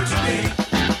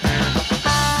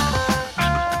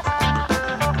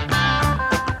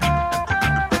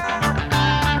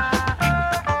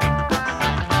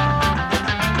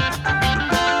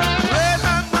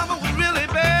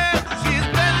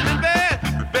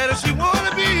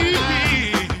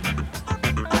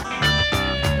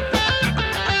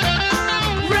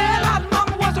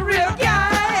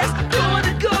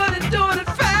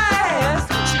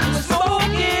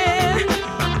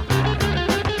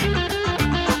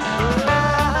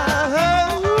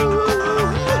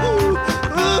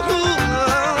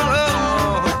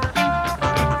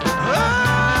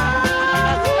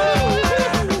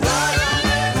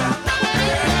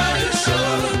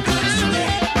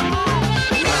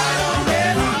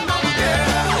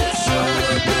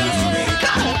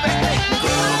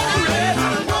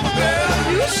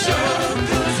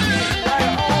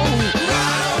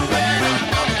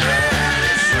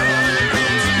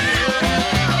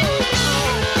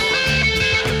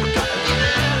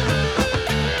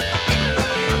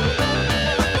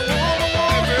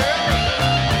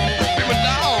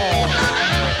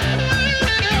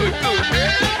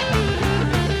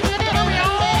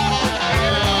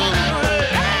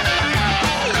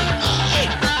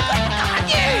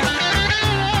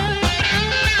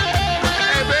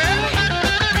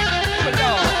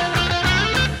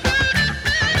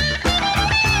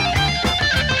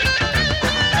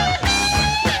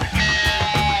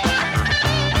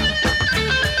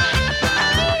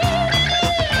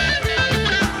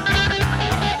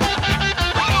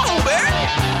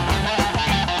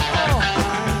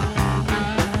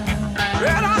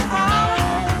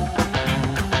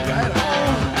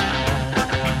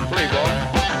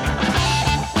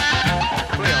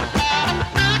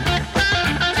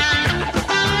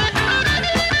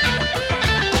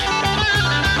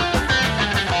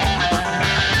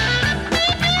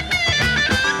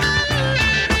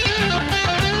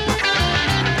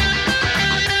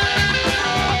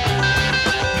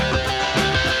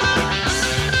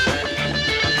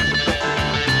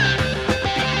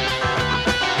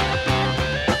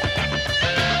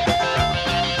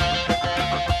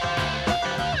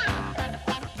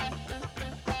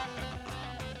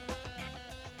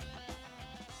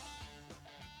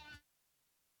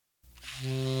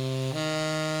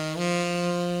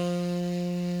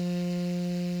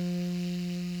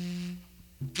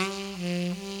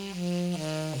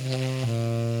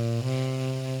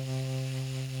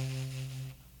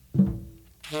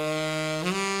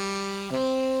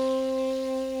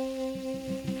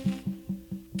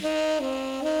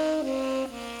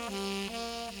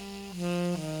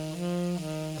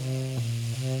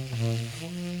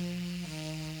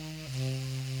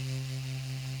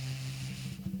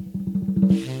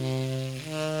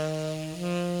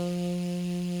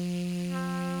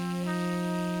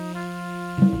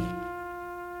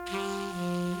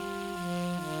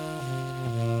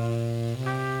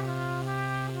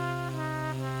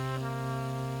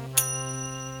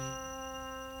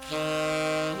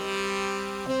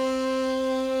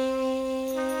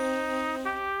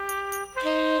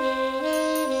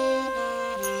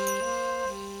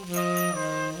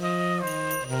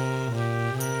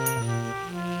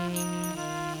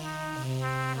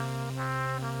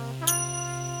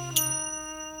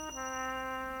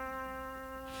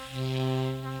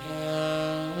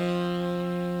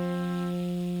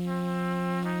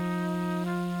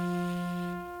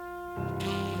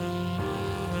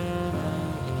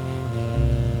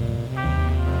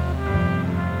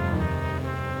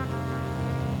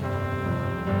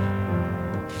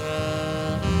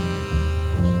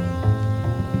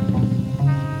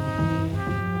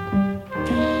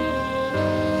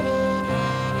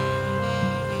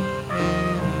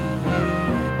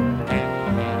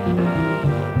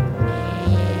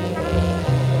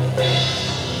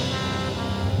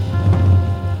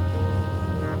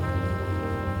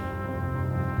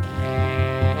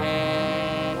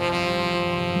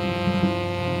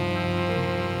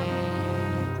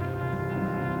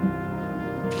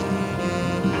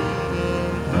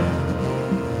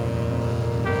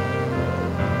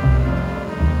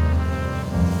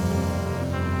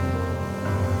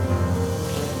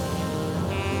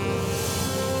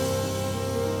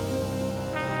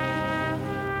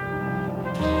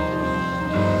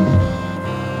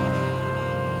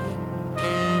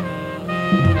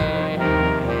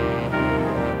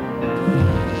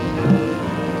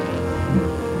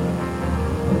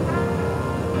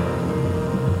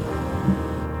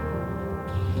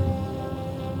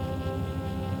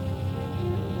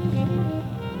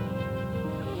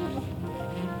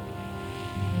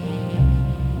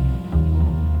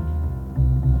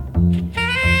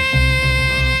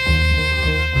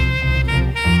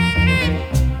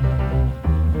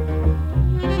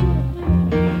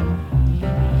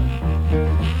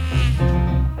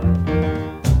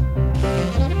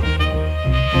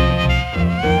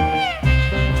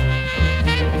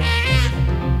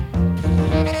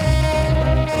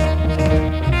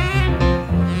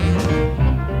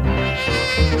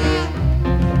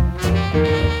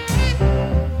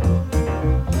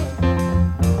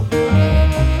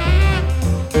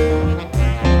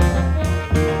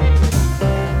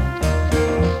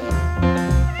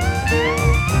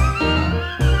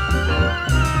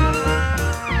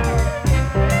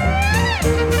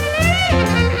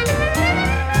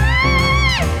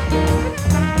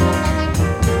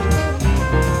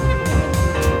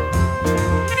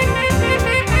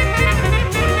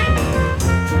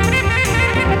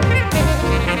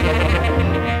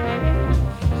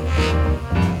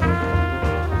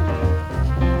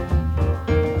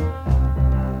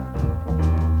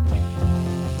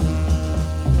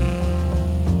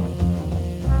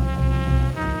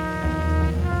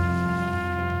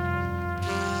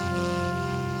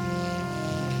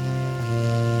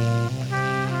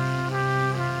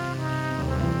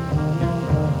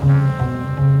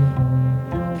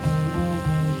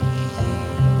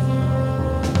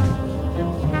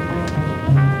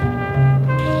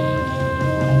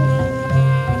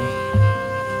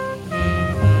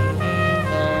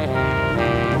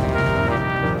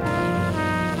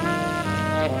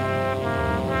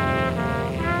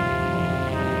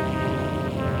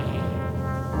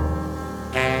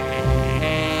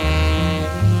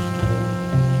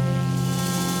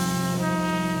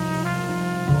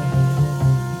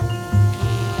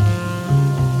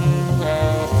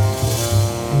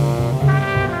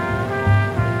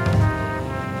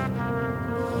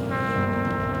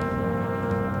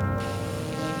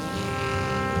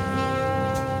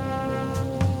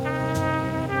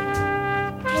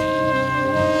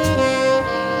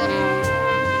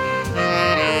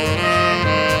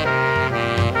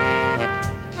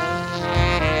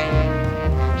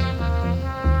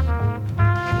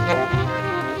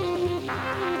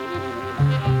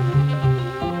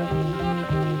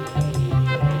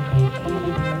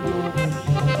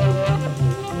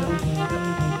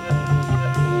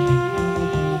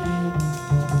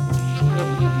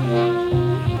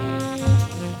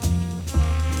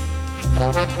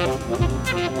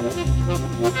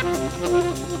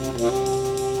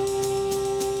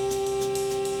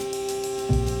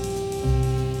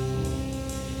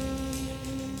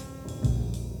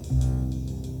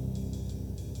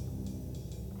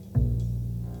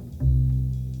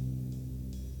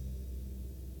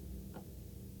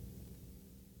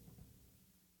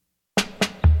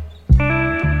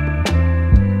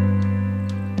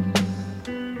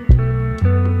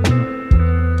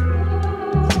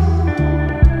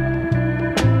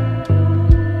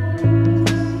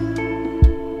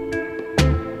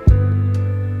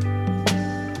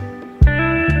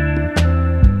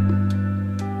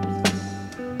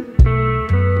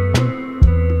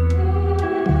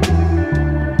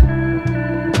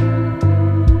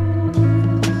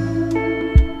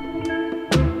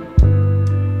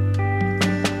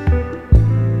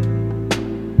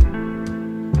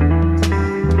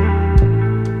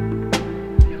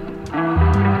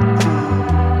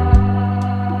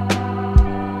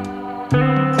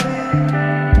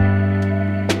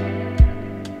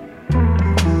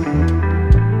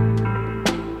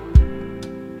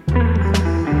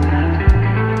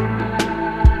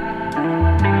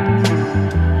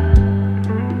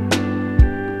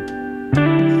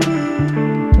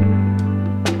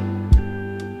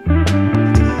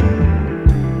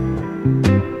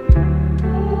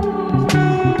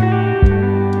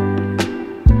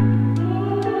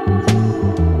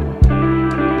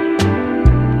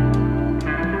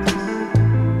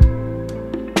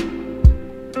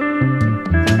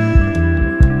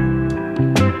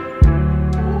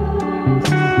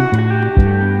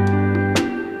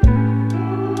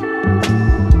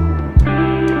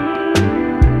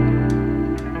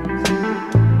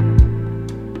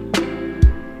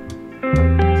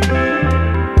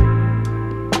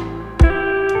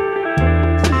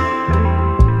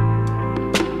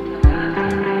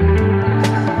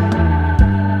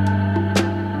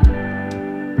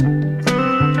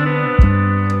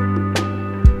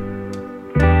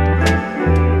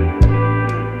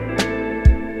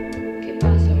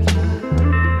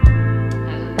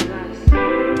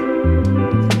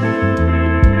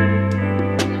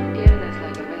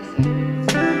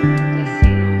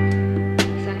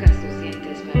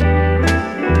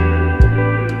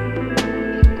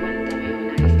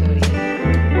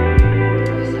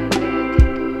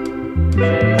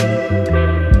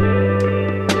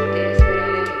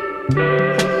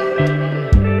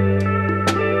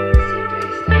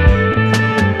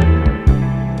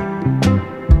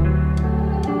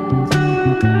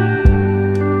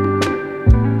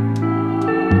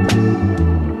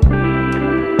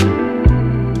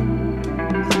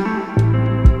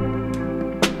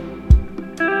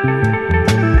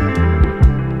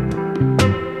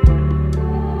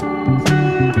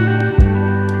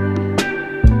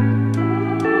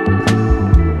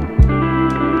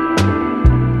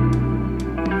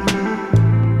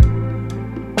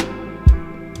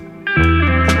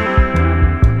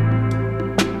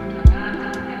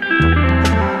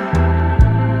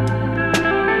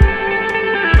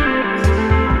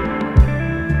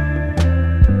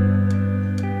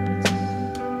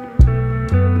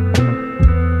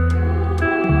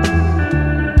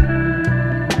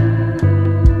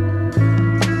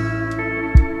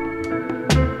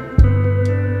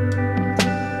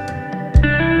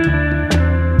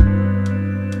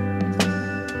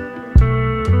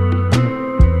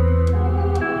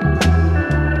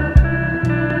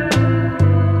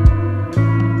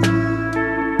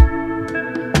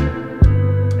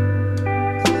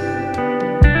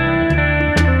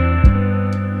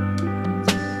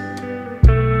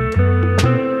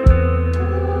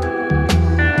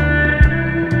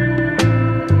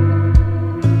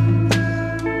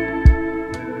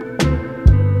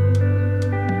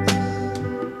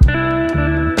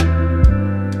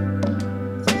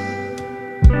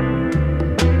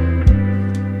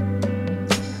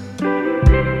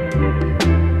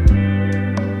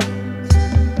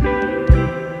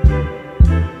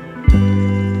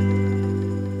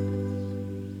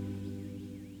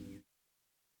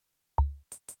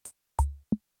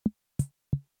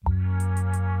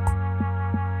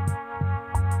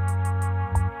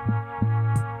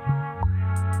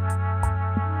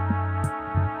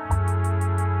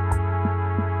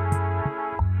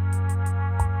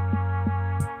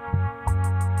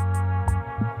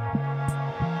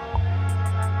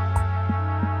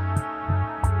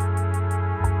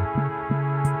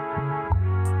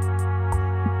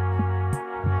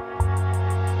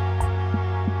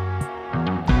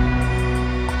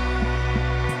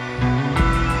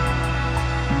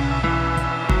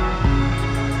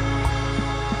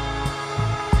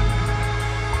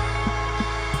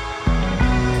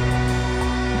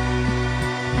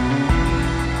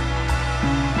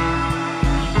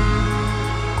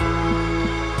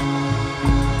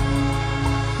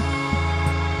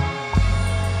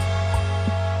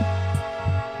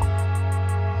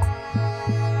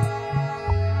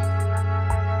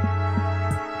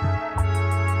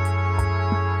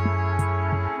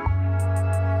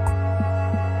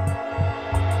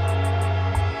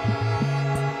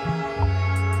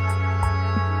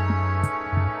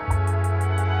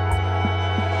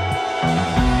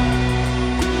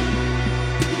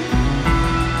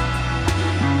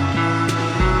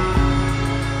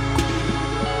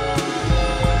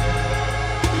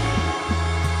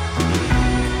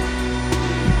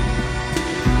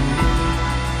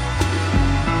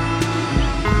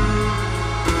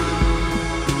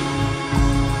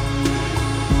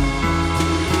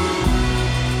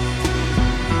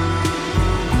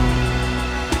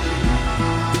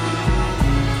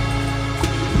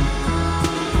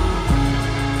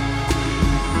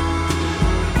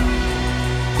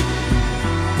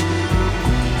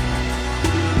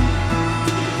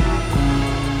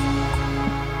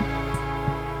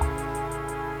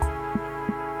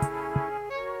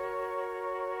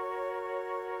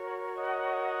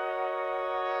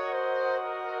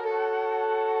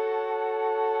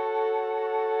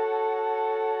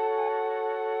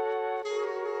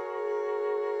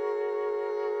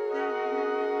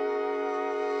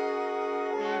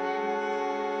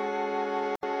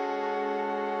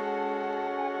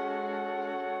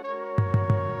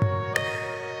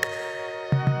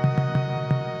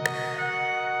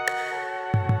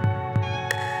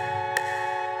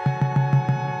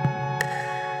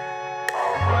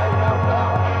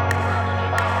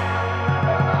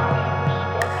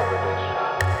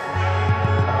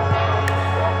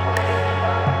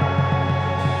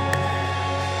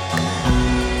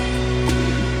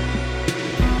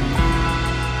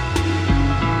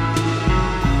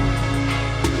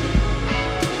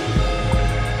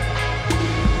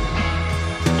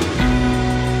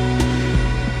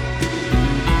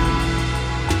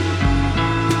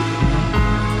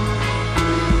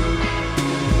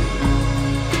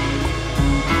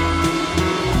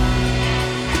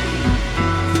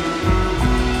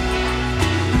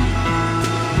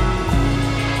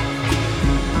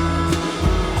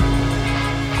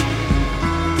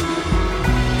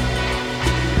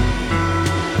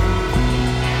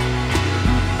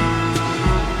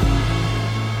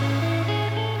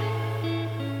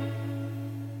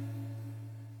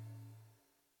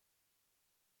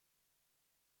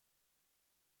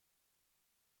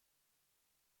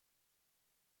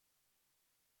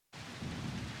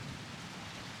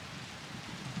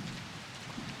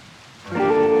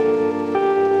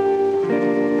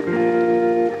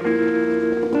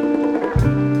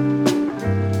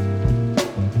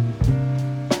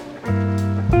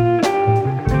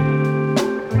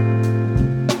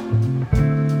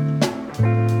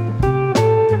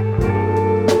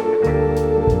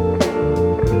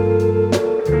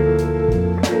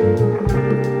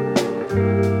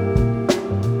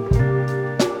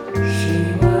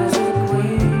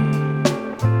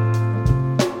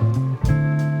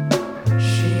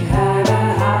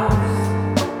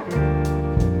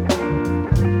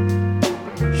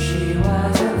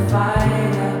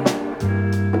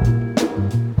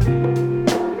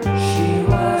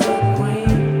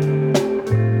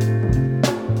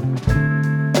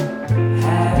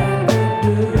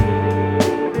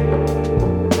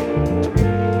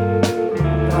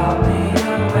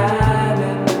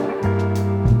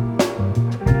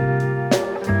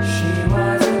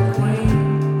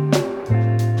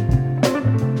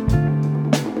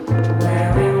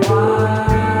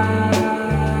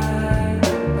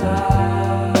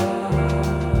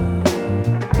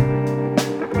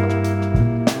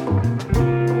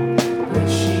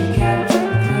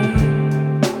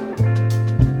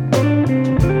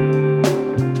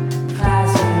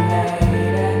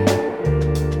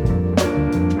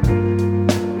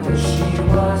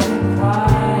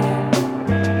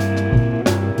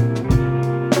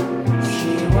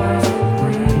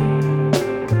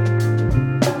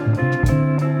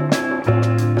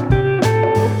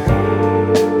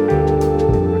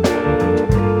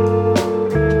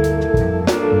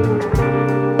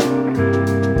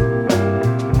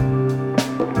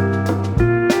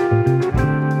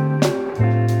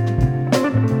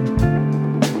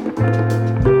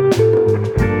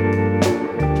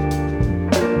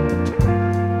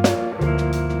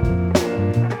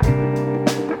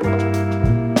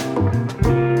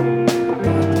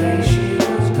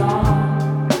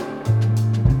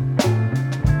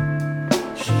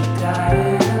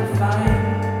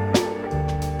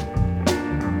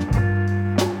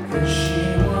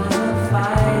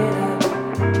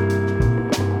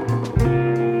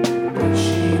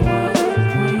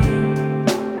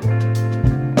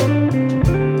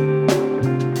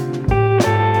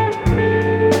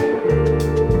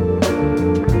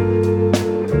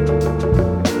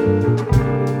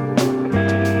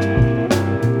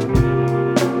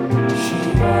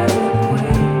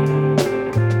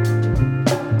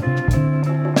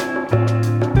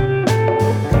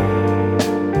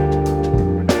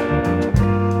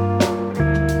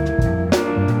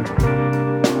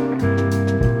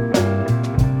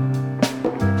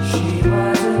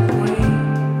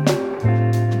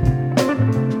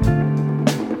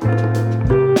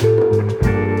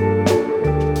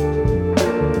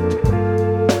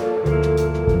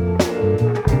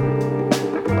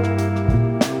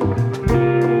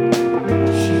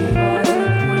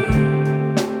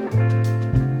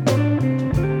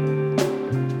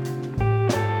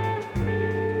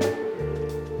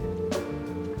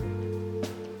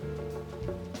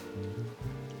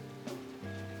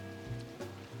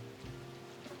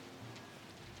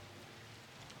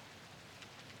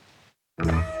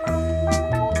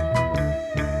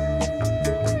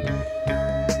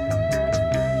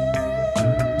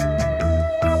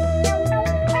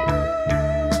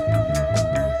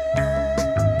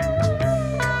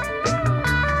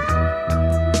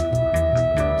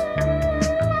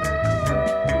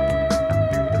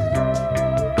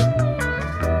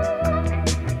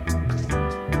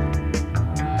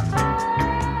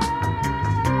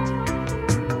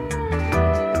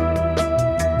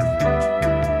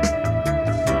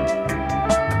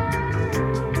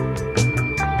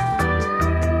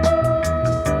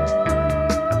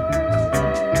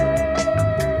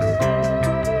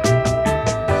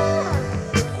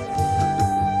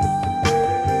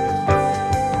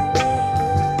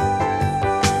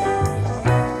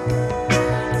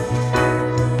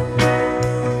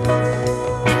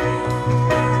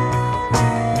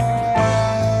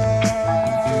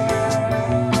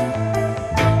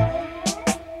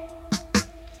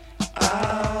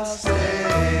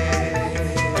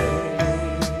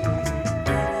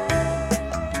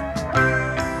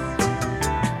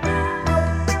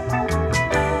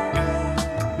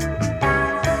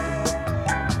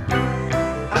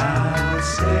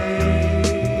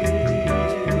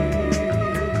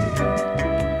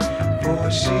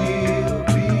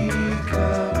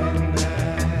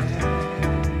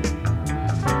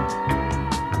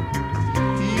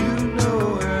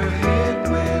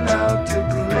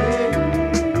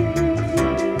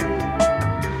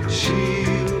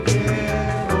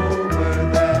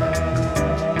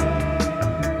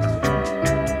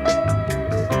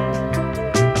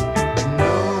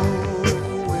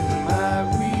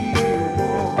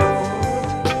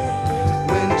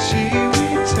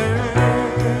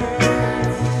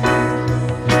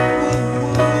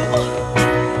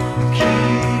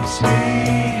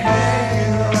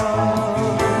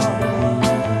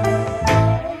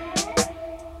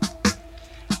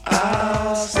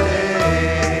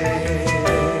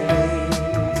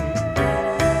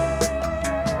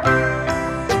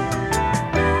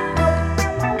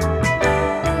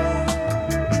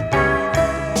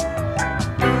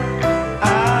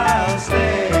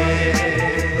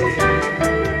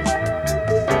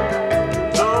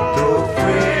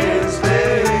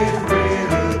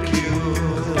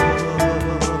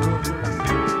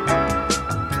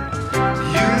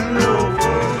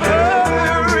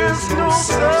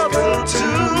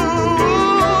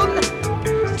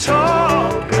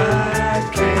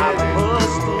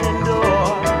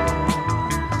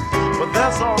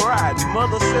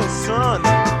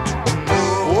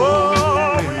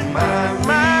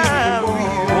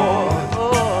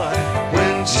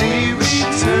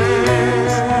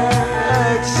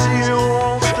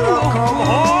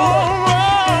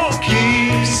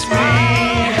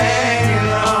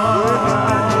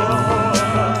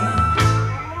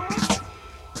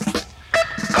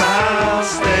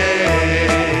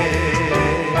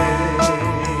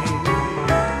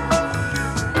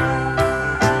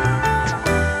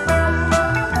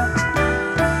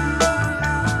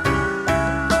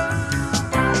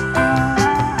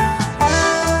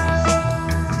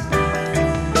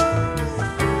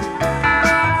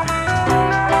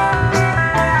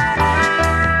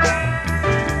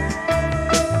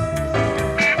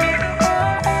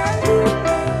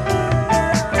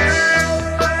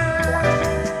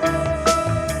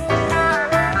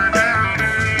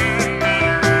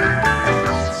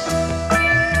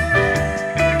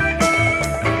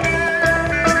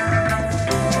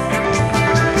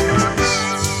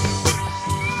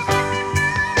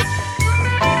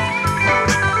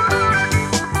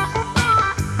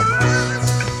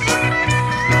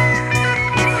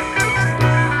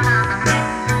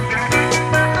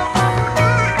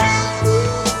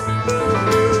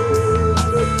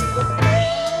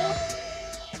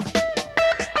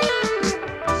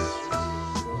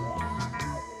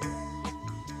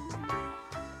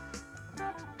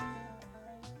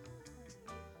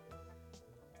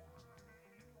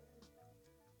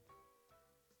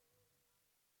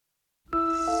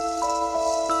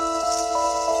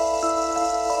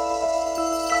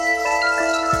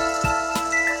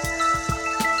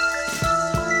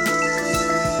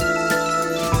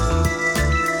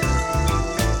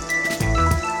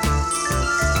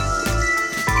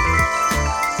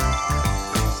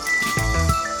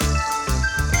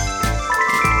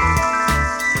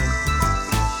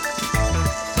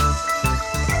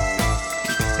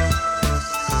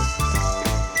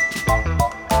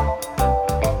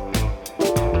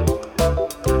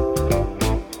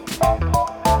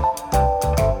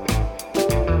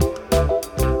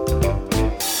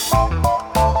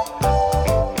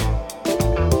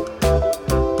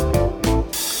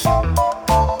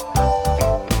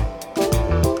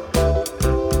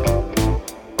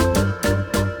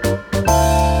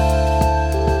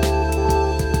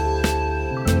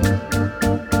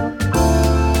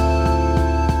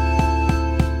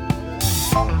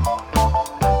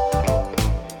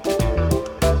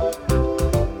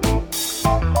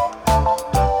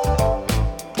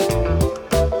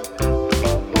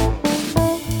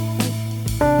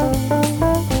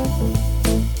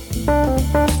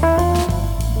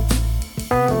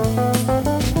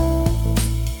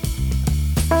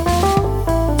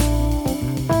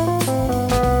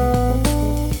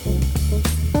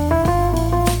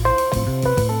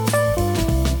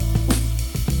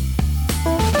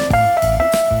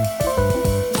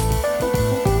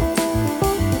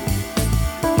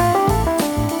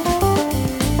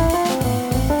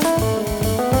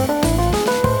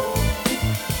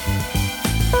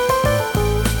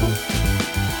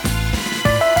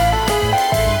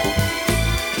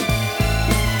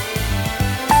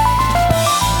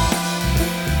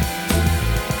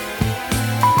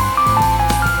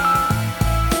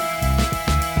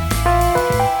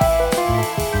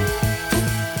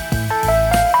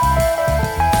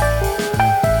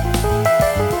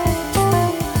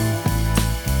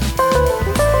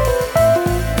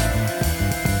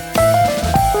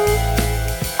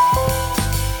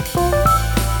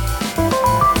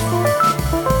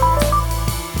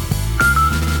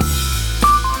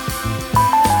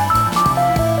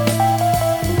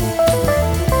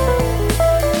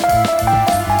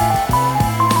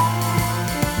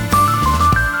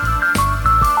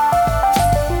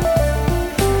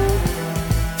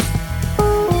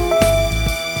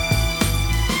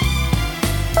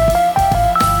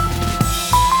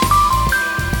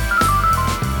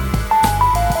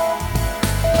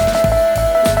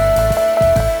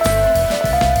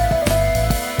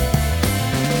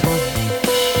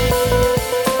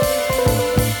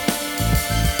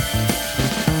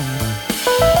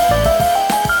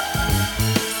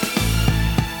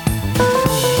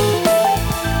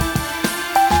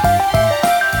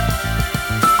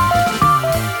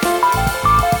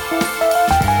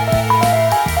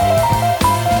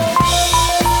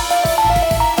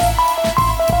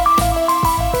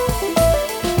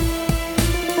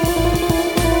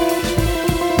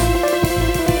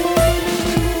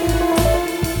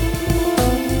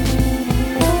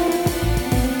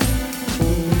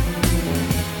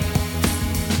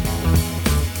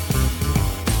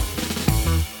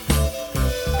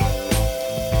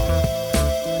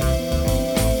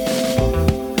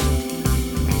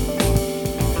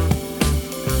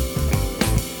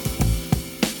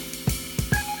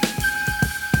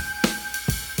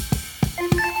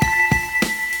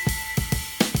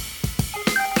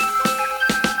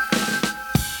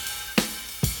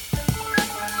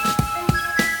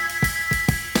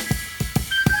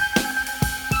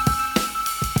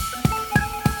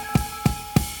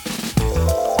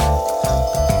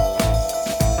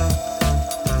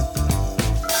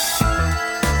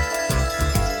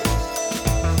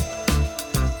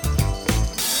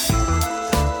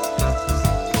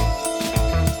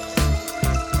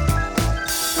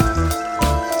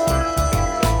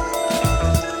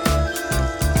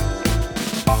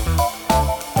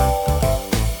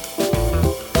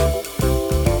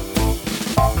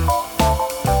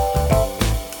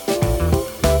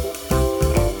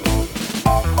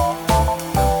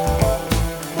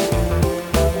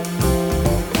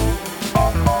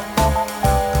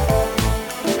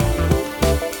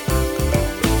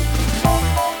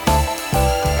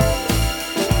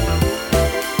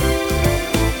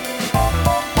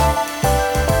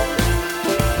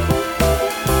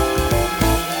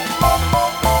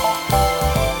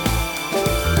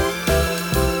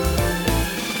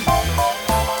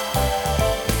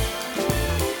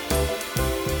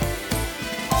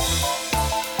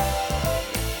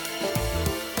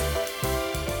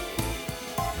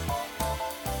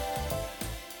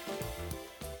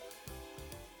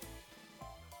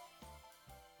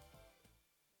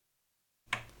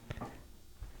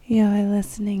 You are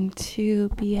listening to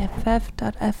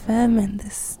BFF.FM, and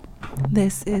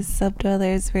this is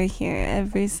Subdwellers. We're here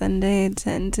every Sunday,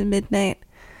 10 to midnight.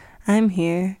 I'm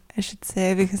here, I should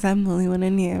say, because I'm the only one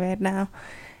in here right now.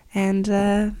 And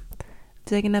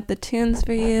digging up the tunes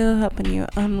for you, helping you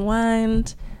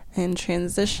unwind and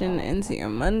transition into your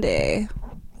Monday.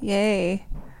 Yay.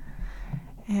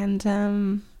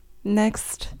 And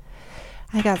next,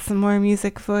 I got some more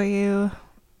music for you.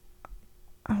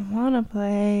 I want to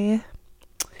play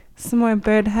some more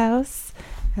Birdhouse,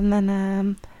 and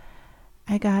then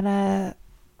I got a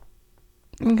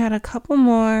couple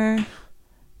more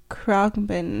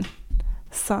Krogbin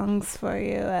songs for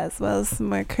you, as well as some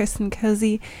more Chris and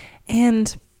Cozy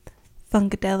and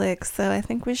Funkadelic. So I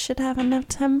think we should have enough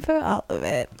time for all of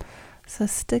it. So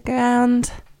stick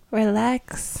around,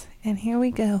 relax, and here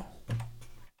we go.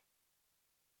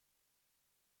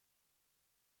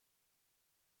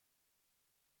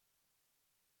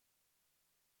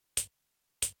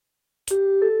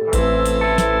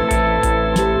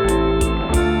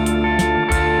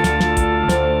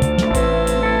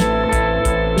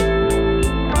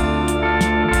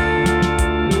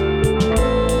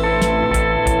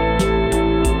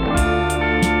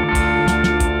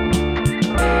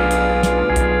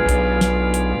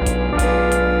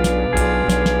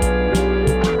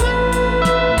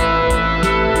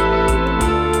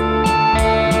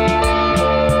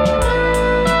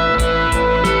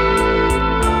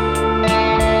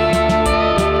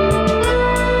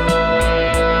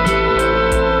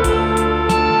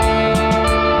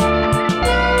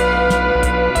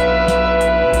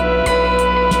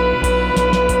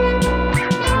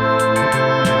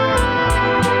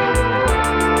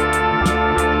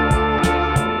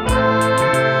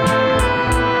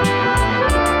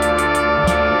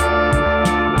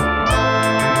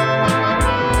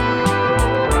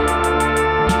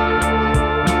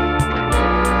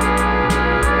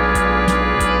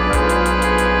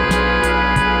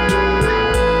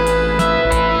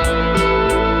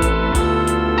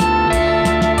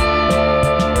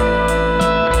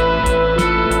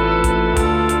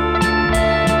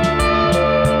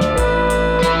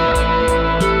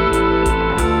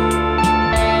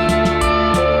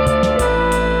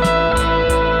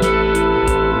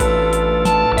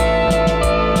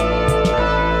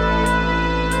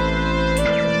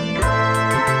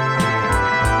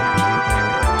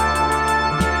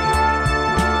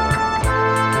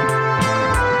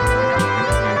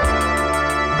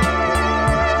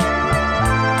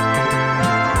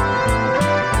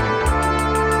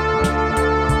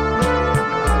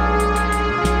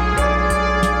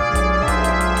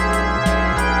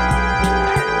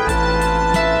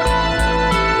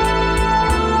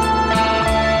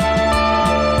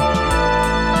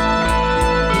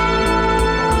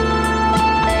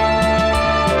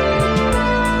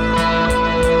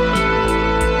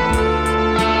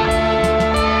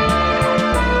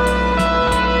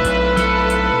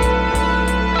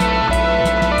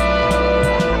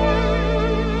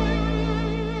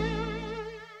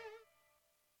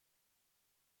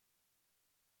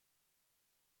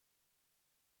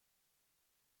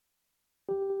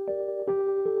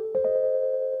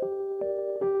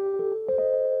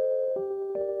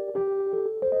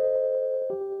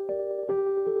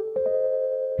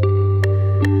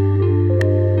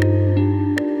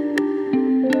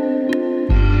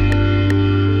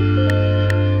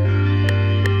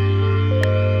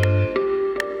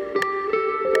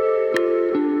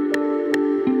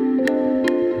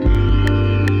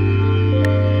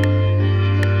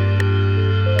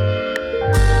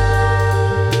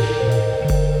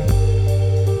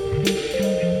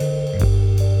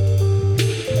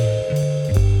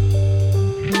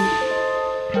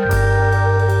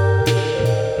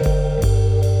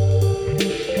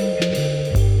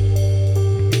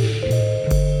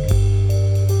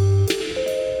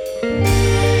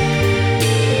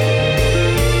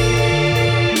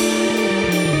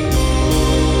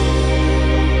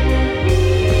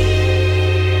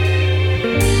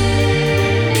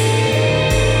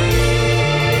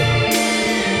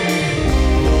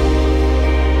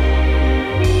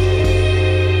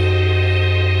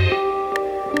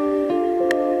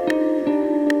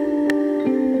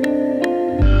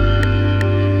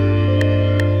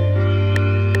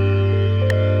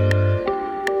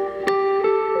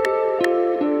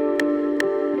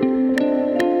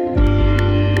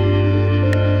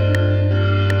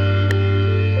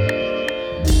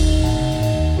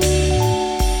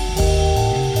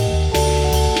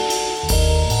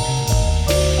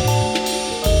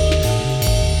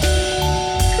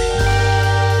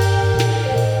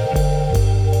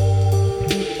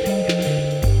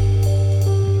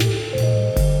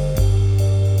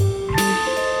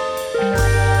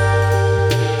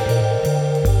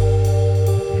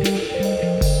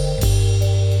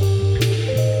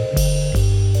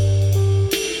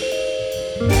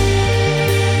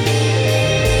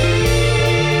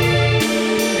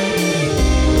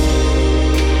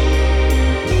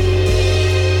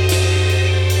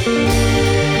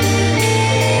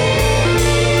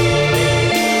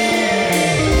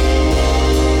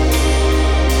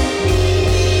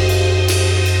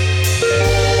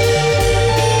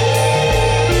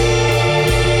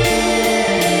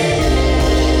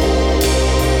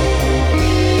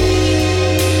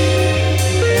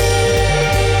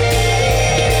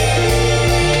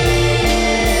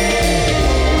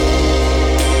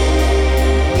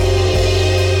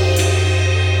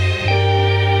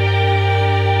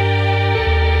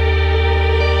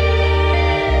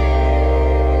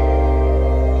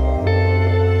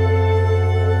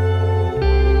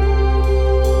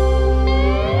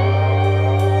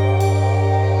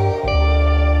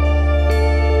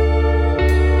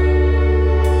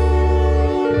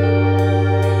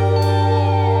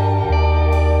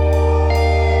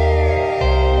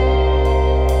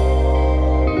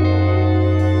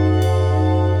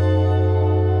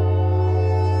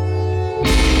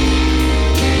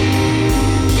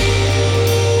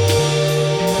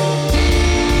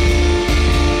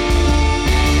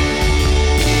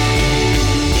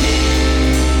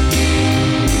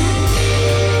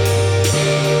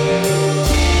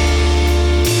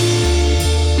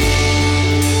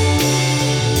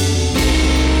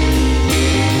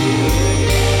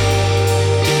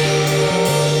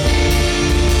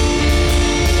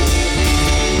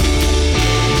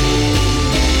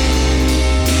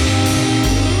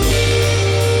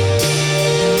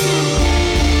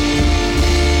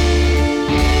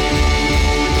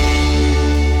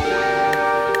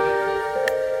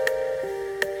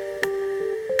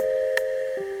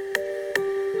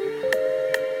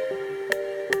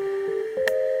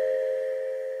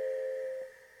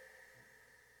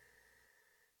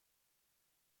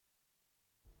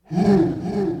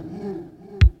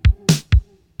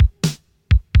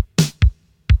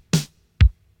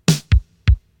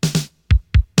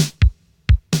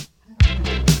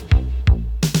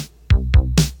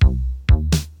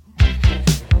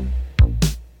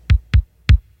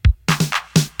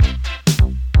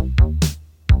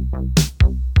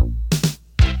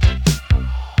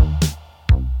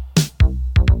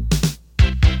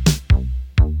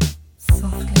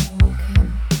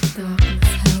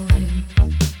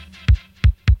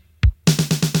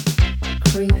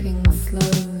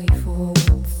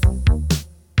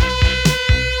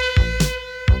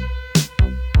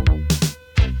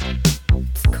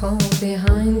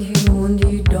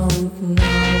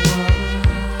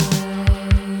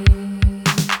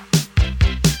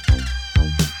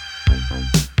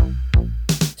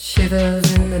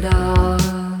 Shivers in the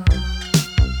dark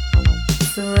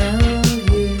surround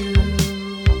you.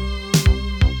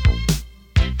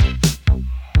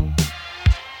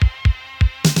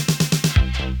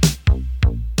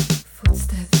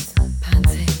 Footsteps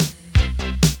panting.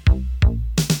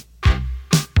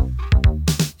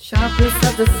 Sharpness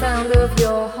of the sound of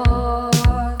your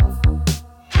heart.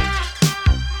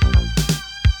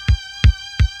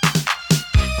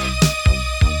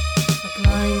 A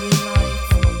blinding light,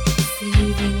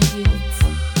 seething heat.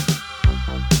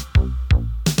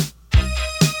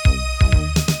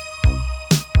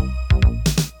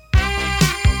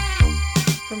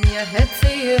 From your head to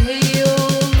your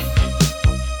heels,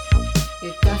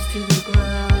 you dash to the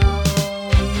ground.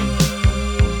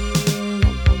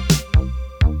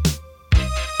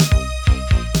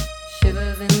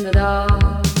 Shivers in the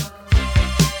dark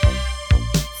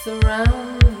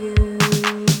surround you.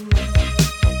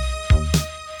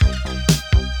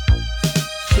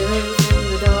 Shivers in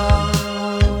the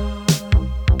dark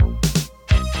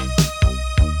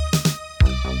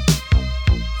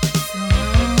surround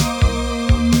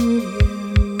you.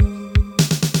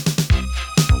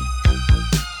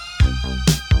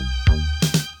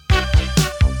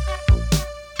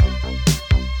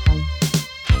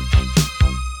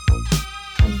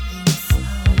 Creeping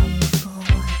slowly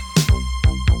forward.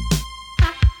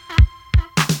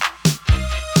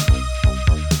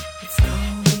 It's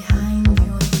cold behind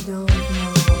you and you don't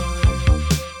know.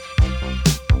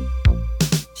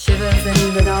 Shivers in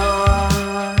the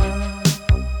dark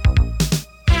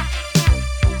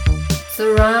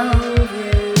surround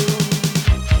you.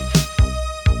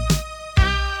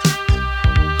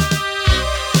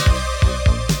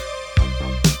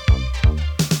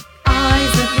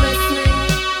 Eyes are glistening.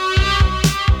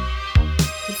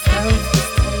 He felt his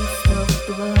taste of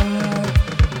blood.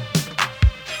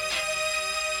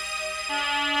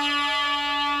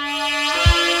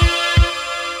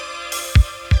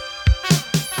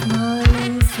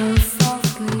 Smiling so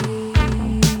softly,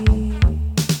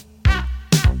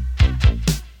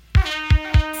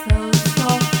 so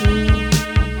softly,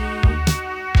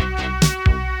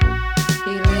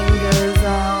 he lingers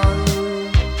on.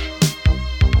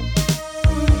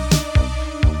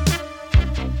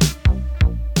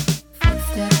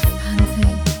 Footsteps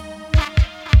panting,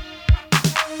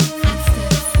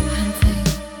 footsteps panting.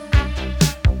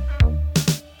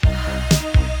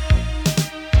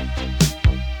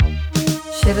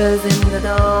 Shivers in the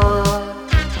dark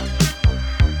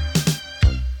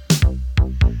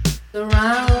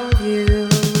surround you.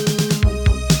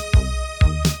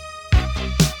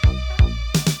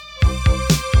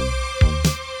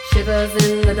 Shivers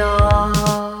in the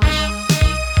dark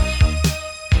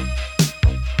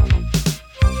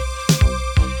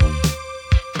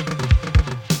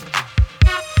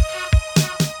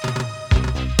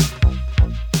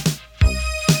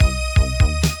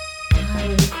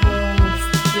Time calls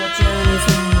your journey's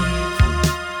end.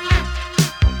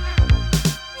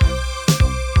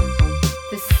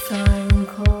 This siren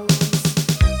calls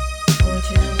your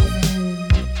journey's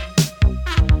end.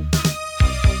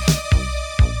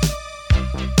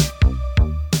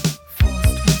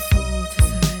 Forced once more to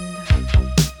surrender.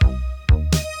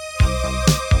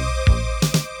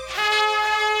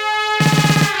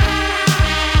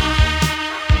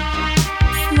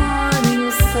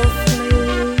 Smiling softly,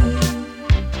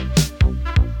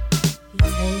 he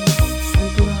tastes the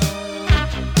blood.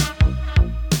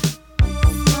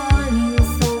 Smiling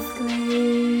softly,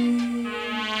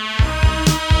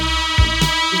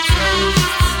 he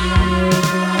tastes your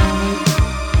blood.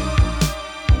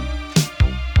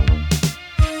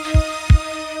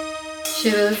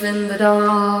 Shivers in the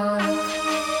dark.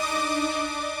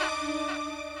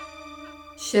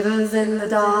 Shivers in the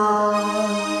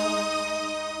dark.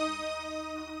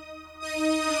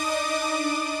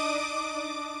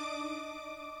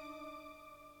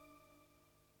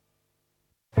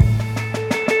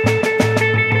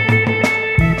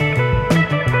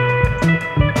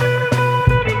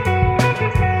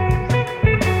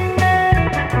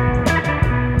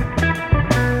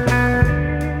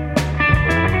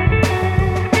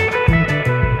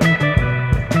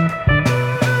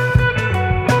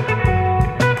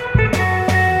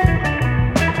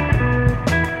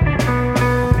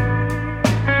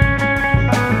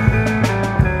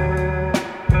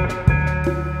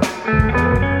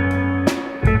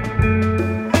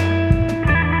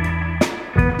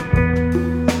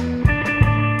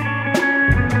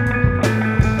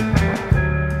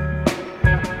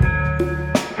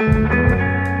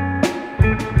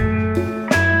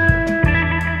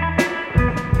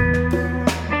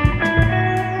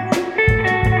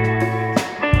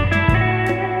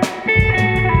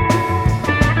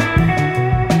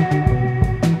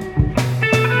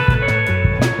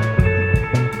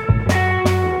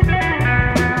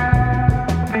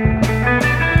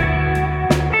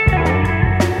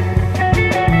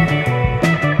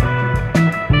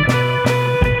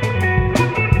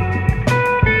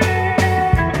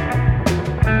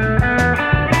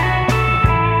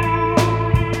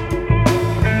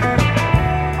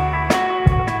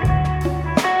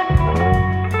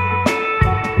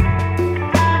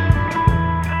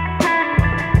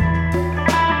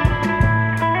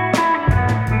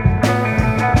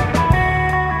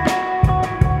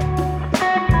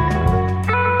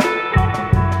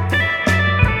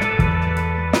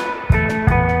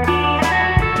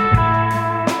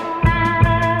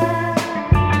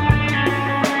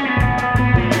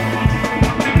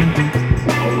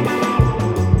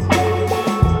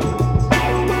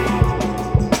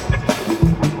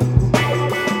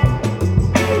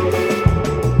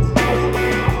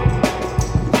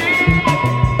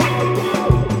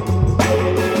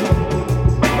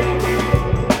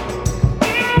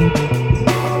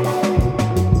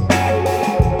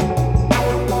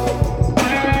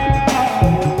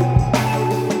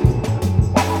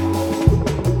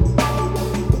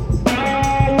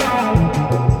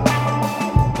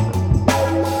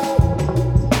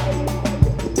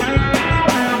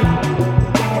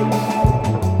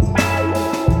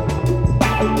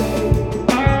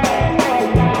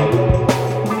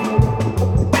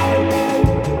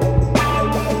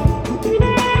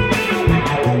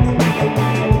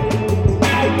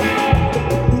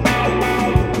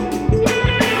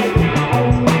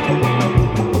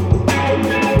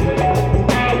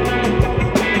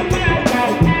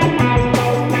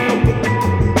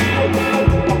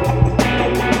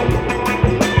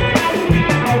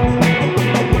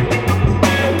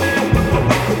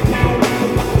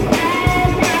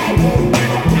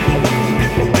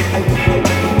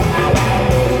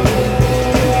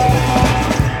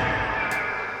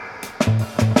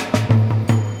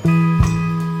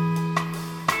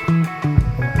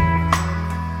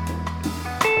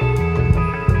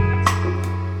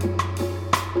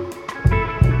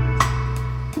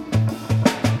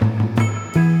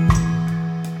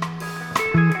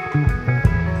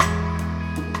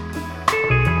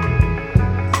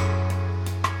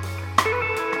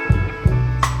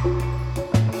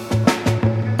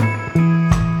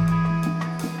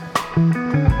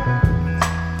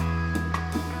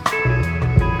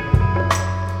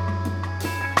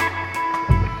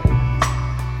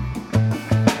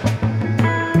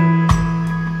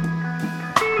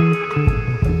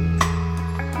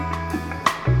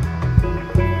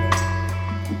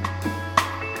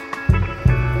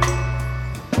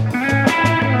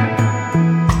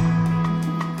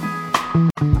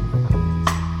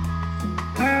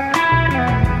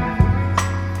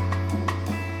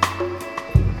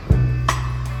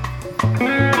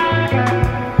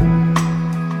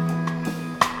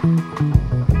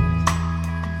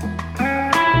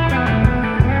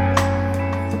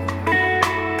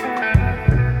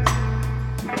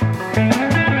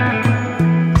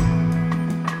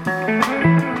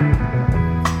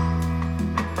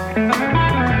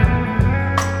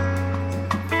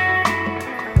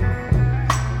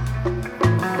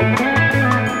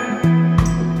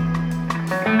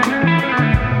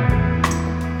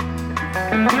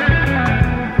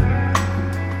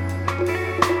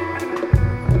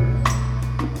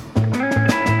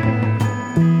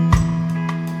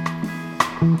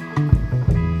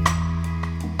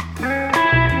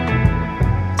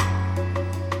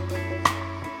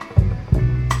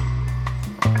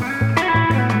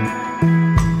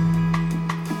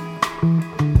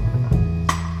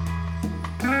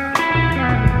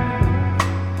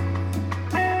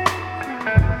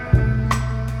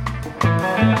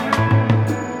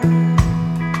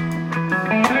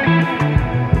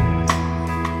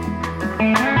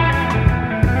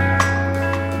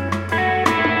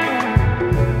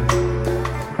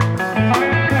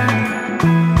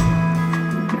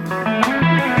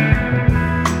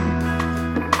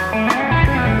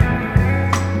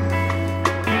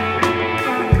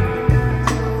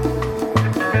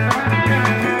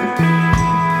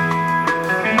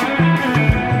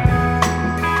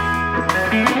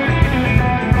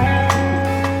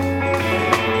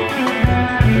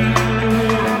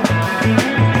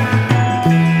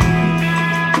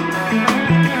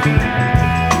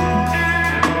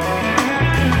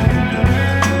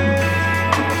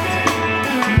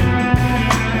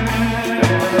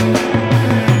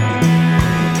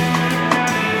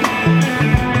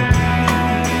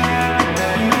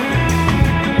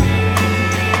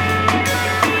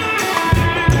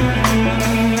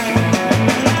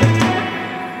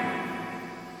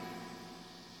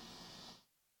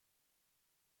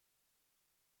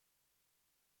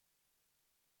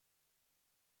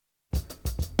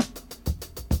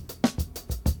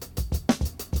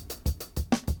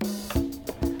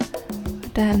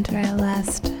 down to our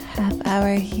last half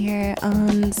hour here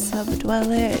on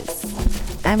Subdwellers.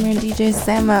 I'm your DJ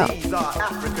Samo.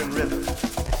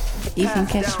 You can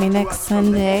catch me next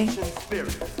Sunday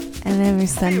and every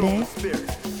Sunday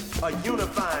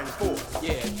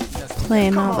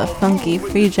playing all the funky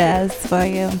free jazz for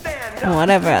you and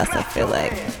whatever else I feel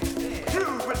like.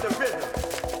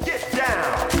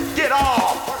 Get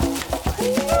off!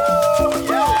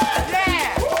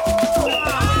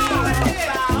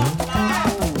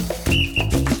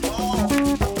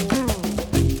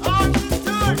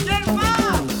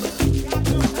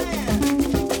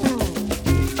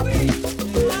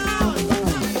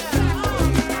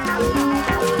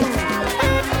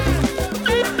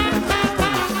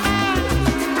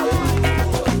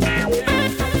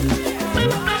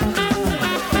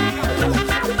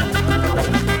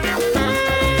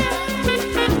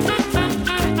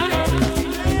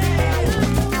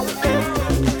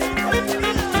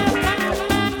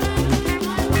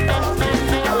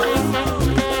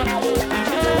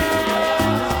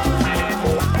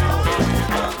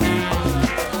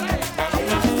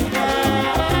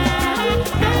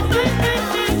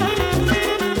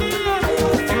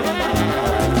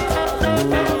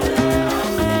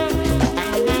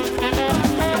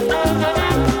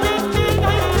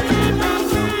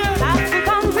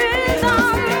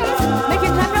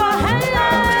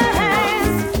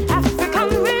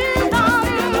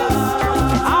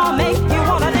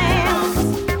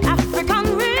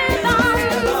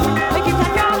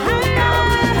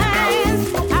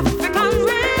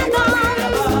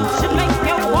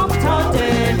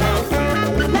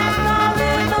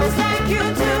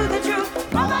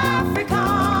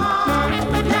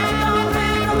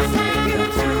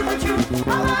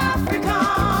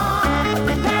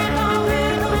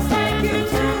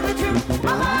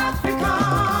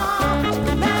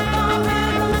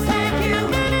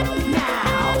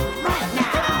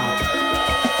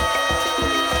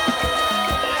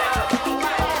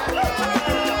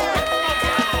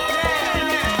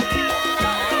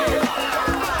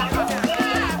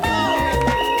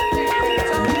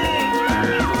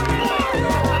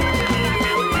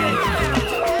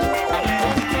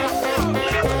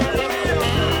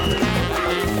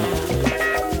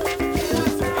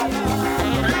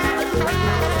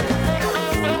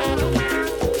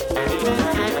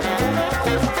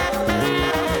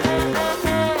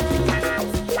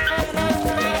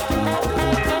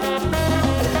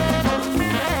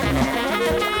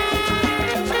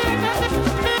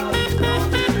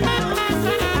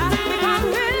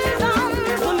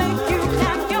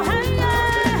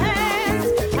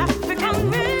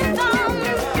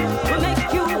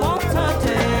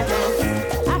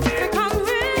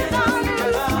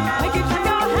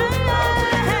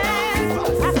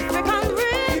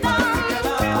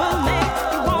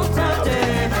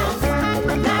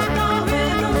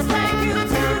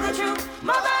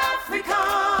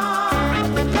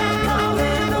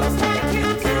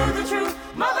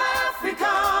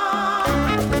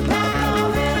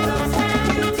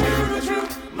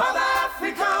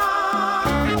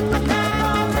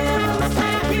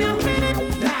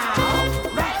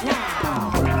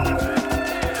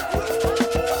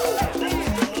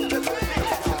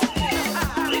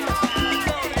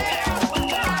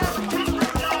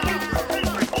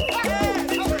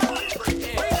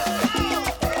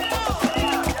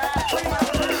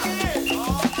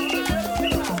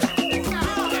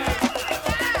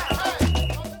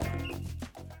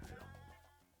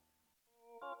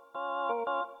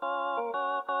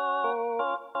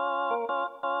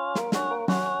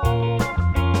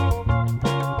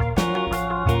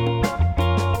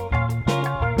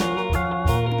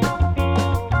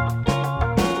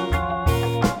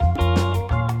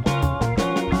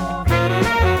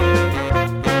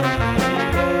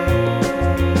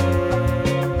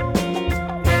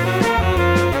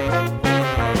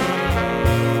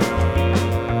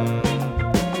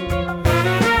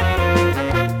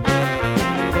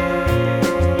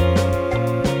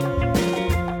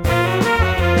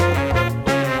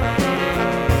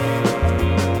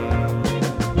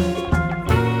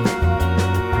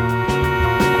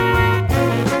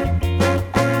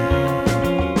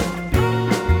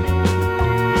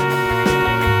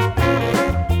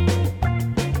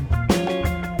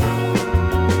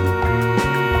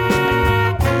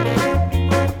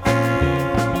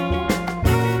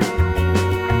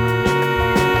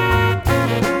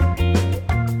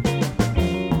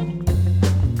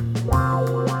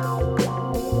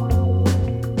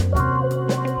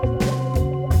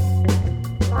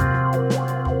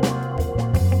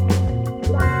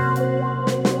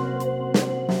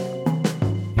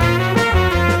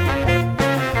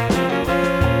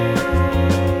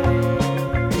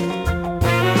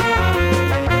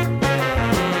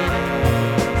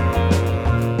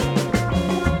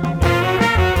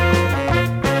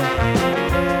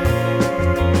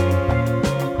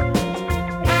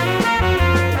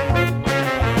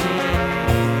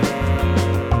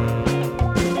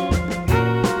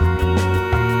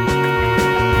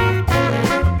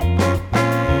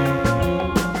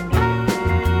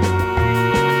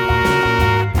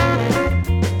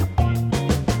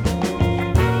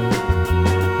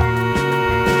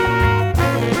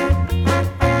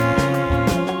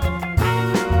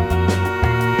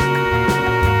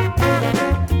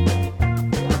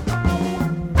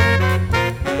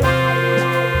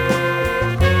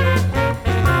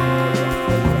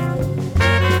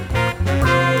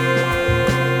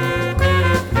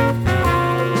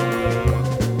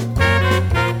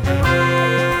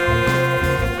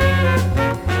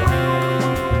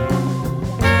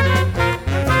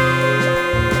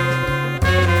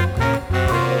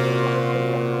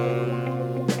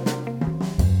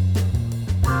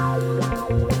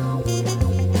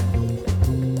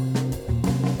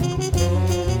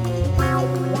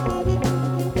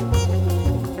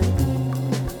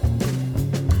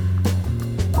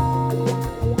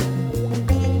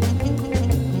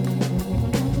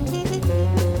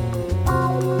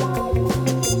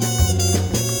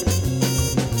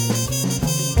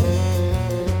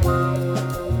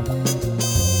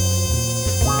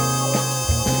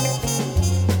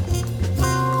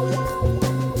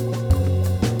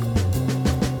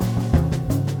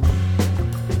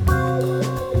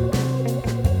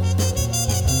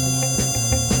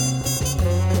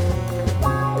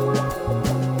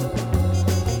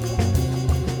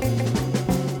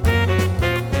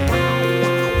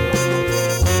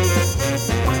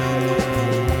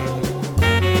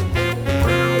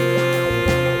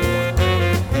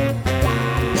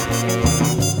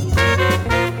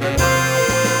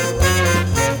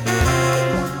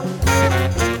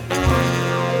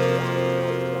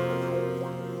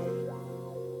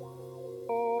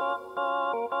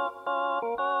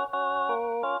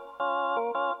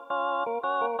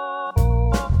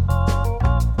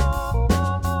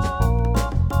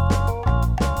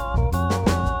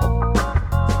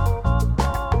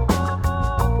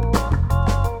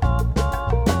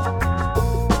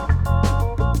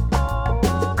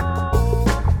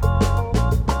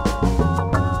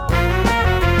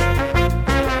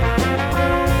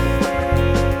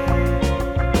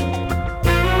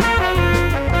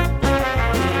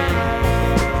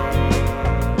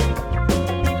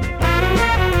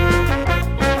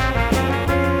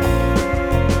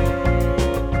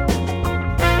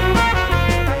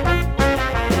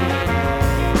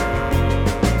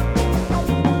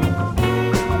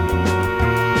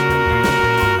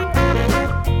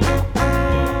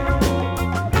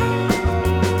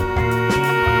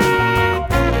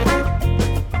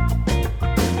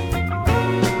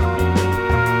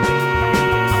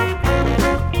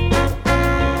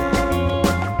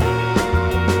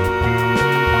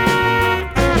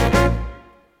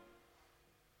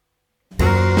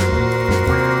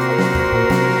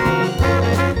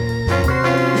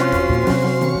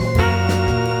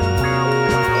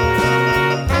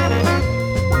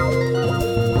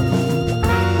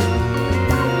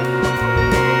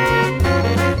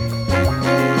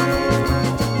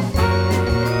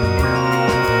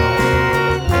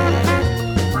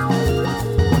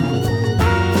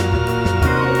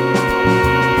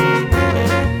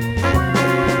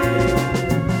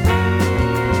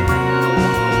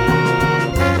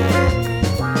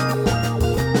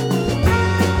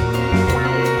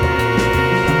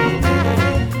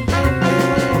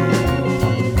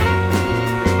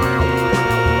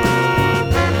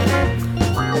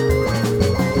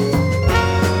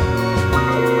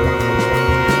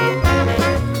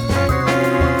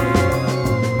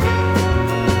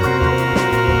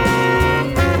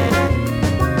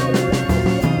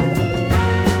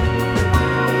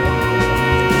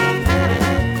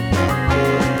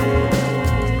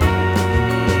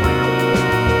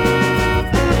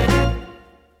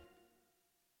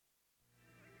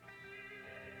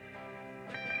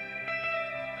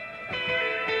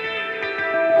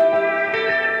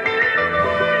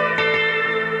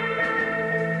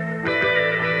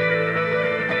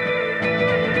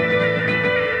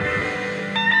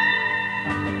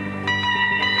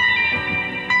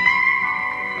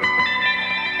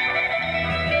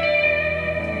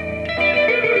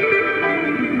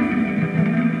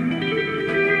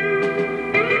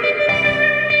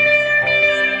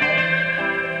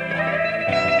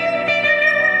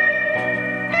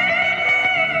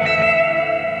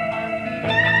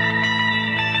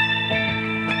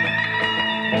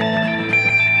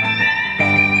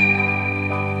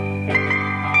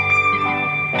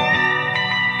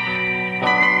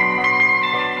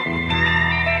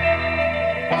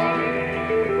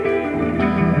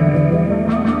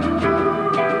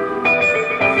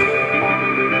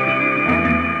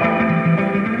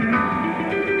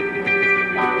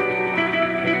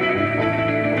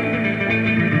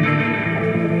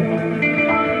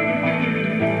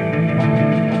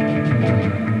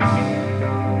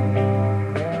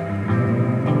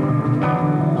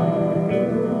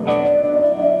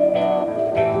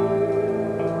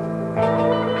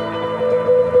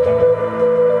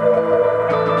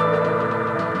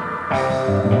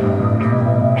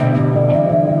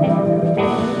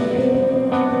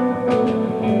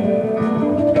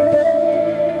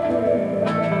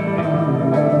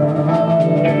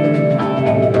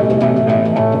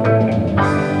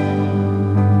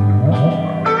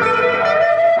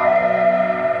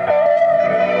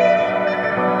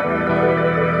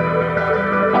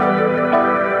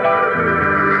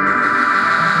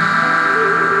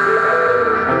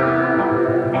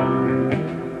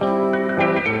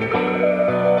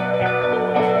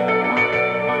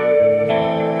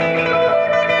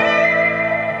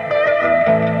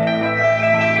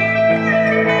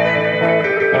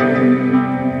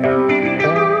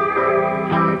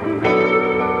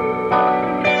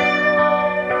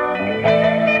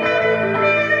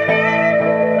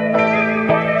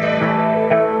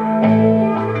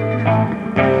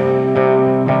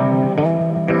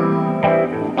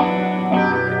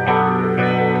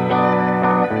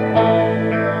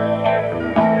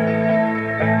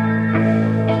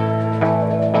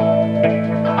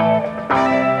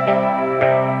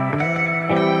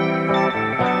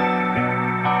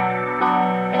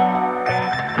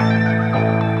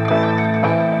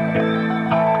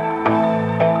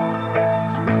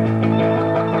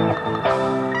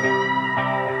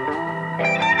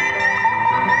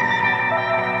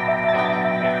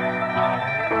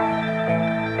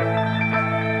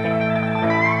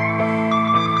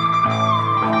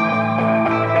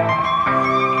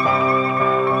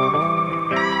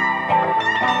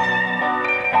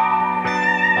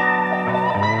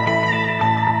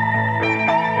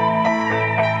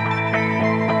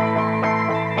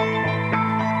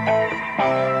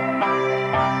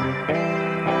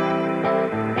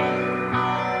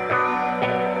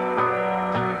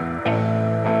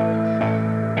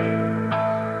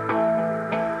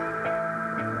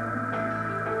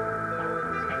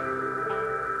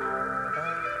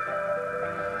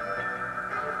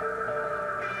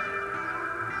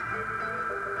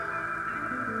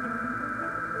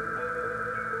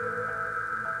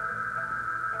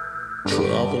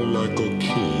 Father like a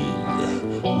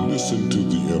king, listen to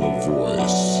the inner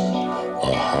voice.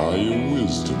 A higher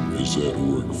wisdom is at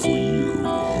work for you.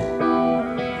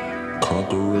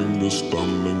 Conquering the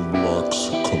stumbling blocks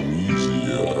come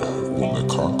easier when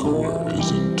the conqueror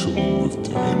is in tune with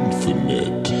the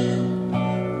infinite.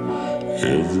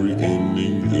 Every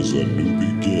ending is a new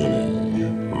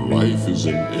beginning. Life is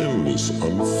an endless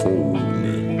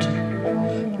unfoldment.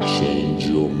 Change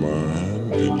your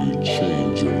mind and you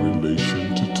change your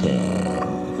relation to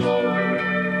time.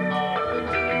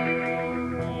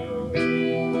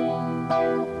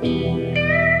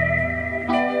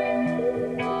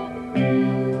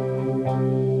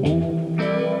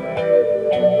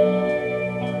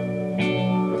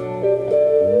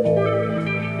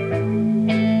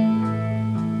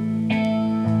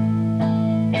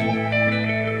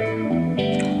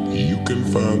 You can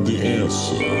find the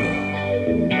answer.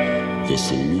 The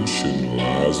solution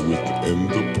lies within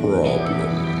the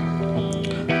problem.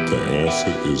 The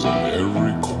answer is in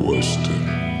every question.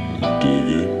 Dig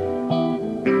it?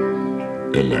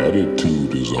 An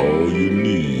attitude is all you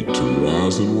need to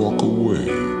rise and walk away.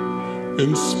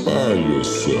 Inspire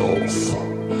yourself.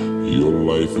 Your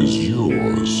life is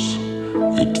yours.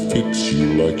 It fits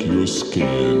you like your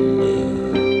skin.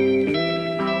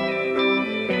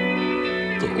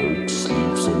 The oak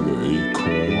sleeps in the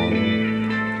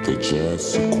acorn. The giant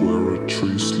sequoia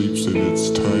tree sleeps in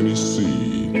its tiny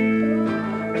seed.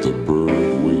 The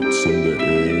bird waits in the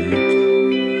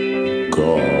egg.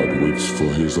 God waits for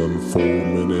his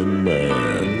unfoldment in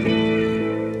man.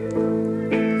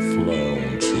 Fly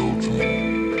on, children.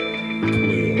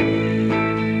 Play on.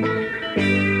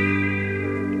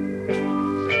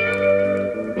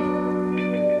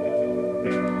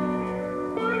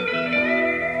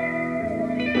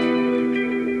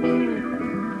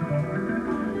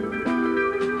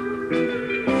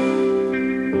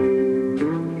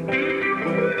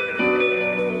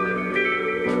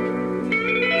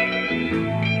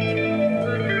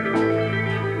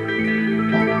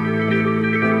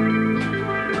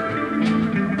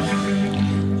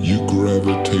 You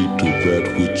gravitate to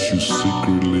that which you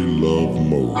secretly love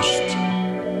most.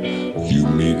 You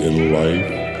meet in life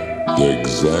the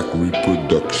exact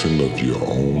reproduction of your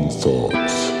own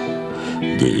thoughts.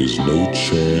 There is no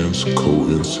chance,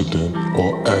 coincidence,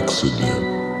 or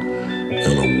accident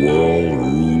in a world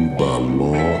ruled by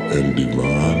law and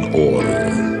divine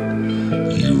order.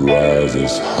 You rise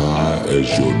as high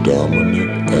as your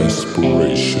dominant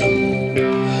aspiration.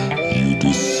 You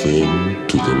descend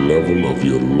to the level of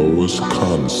your lowest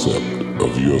concept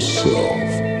of yourself.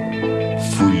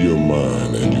 Free your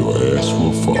mind and your ass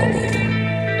will follow.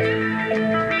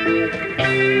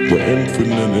 The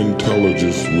infinite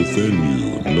intelligence within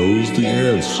you knows the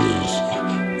answers.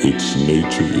 Its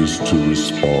nature is to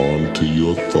respond to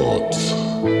your thoughts.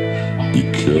 Be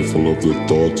careful of the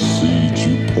thought seeds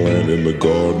you plant in the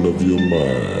garden of your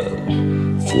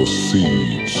mind, for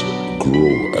seeds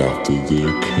grow after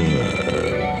their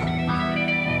kind.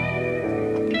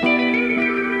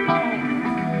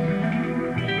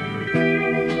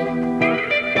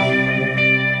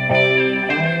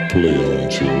 Play on,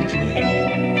 children.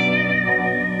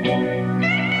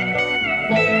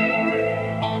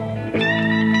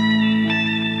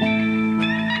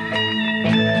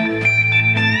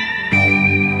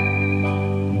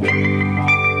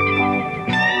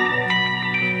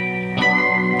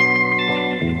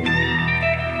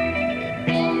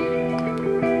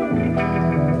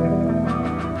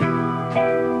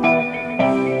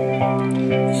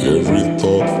 Every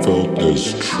thought felt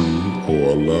as true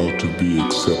or allowed to be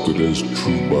accepted as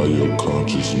true by your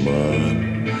conscious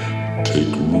mind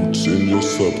take roots in your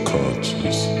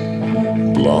subconscious,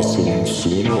 blossom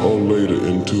sooner or later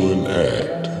into an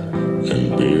act,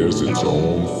 and bears its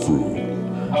own fruit.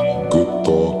 Good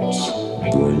thoughts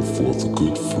bring forth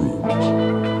good fruit.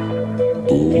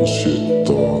 Bullshit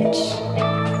thoughts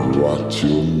rot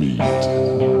your meat.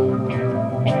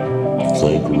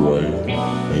 Think right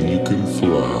and you can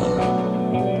fly.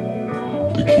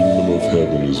 The kingdom of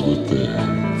heaven is within.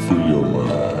 Free your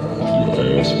mind,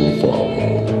 your ass will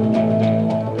follow.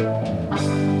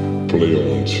 Play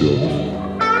on,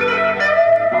 children.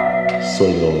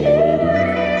 Sing on, lady.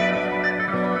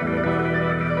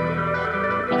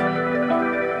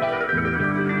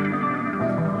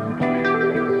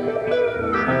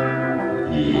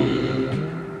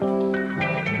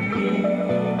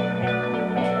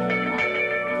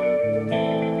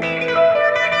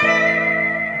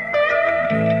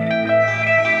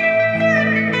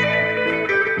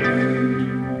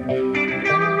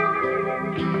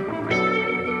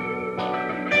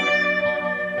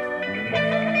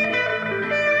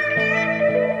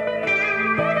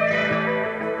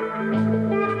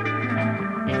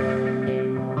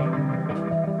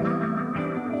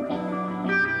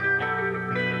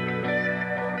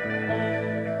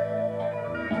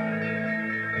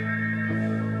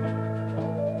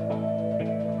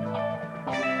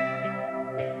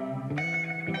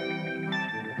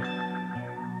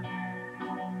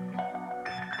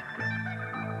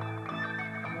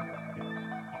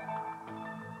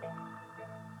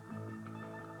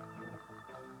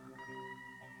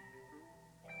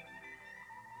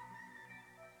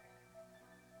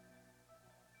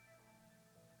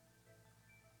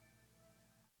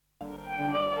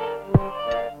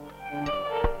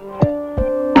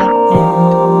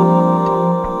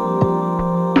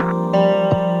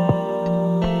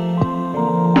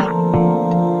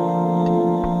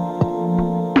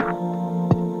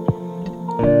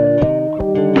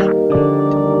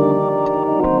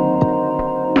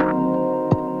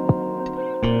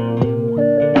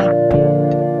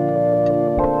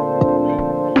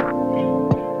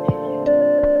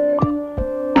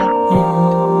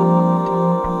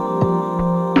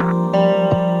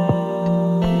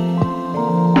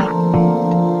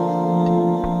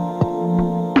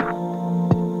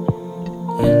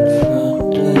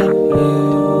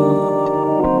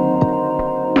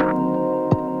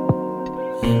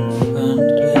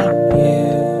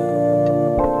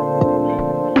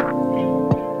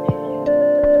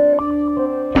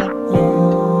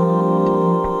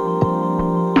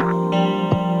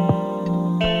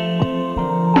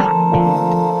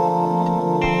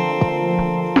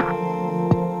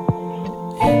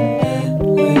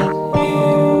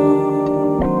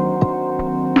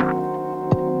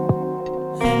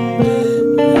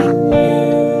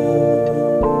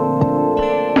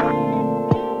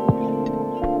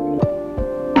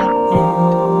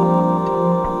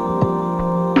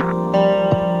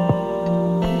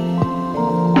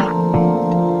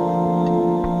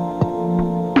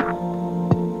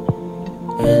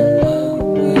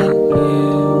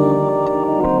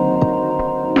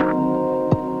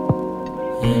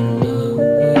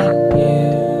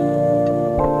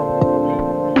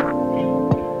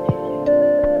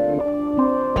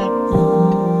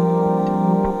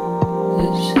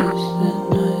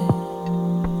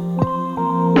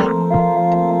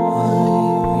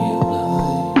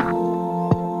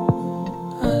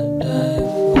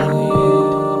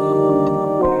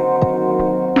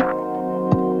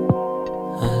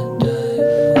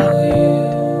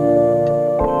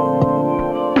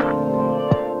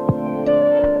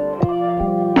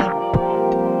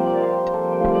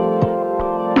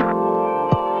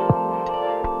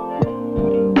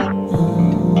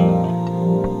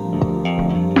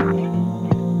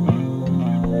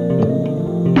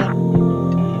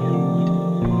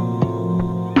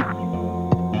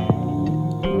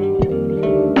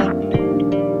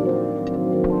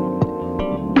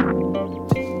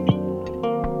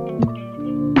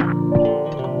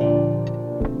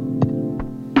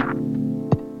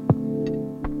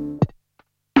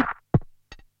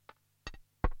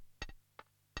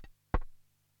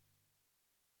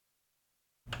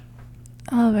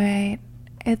 Alright,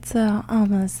 it's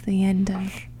almost the end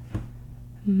of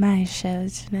my show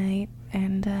tonight,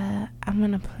 and I'm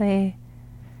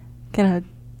gonna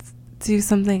do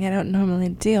something I don't normally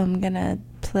do. I'm gonna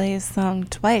play a song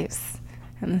twice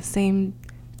in the same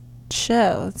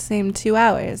show, same 2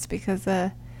 hours, because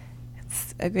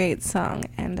it's a great song,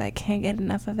 and I can't get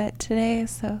enough of it today,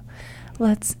 so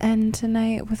let's end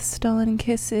tonight with Stolen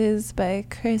Kisses by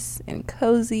Chris and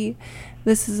Cozy.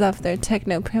 This is off their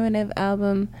Techno Primitive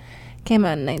album. Came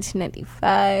out in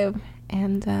 1995.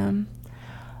 And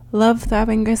love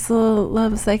Throbbing Gristle,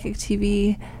 love Psychic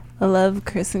TV, I love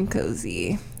Chris and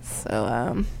Cozy.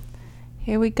 So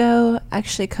here we go.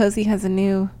 Actually, Cozy has a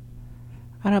new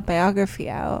autobiography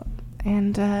out,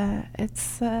 and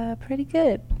it's pretty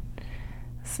good.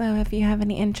 So if you have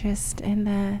any interest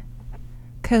in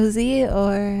Cozy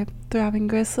or Throbbing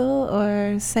Gristle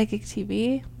or Psychic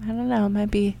TV, I don't know, it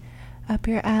might be up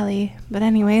your alley. But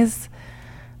anyways,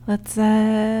 let's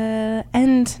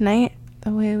end tonight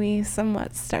the way we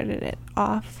somewhat started it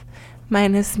off,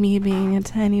 minus me being a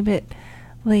tiny bit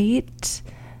late.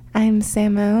 I'm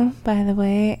Samo, by the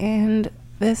way, and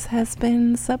this has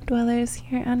been Subdwellers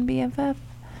here on BFF.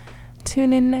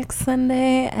 Tune in next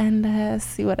Sunday and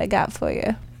see what I got for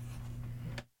you.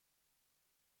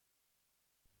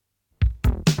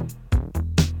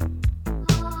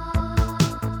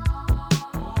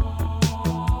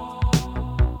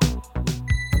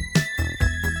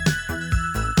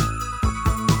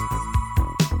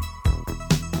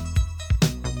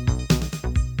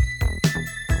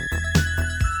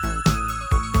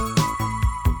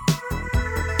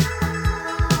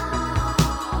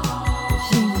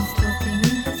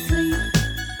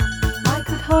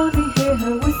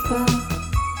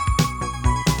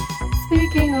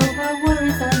 Speaking of her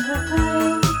worries and her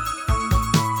pain,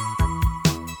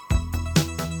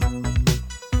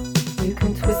 you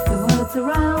can twist the words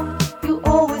around, you'll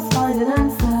always find an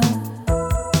answer.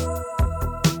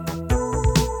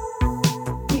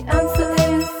 The answer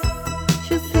is,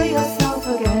 just be yourself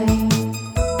again.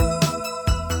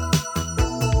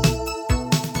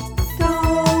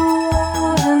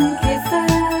 Stolen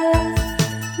kisses,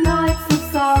 nights of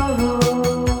sorrow.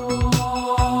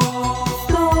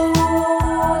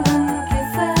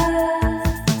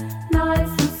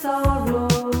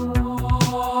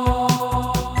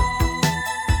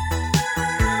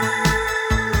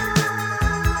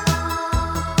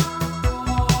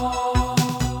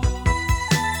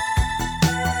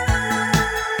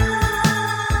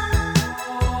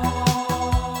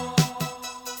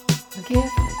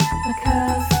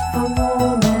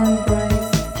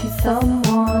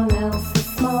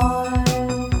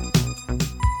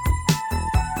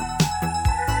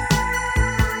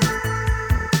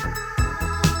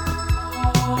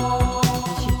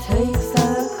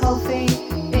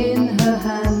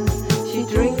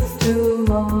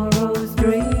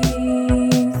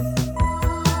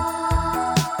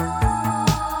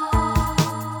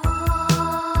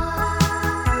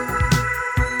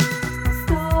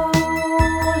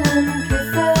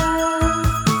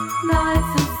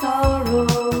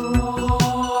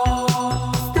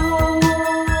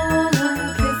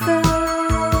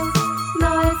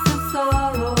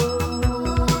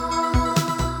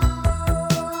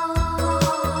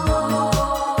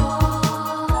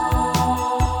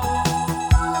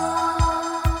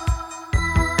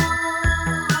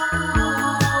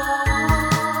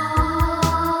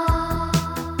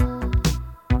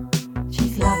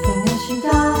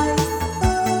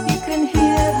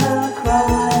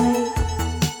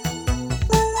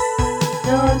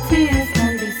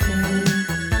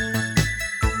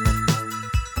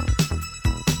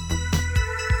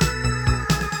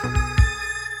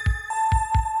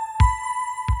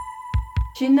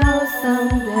 She knows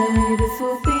someday this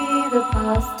will be the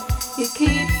past. It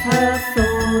keeps her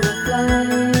soul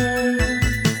aflame.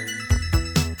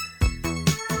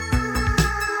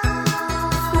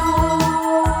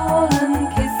 Stolen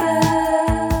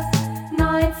kisses,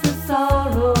 nights of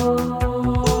sorrow.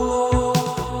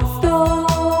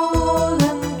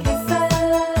 Stolen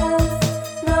kisses,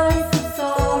 nights of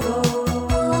sorrow.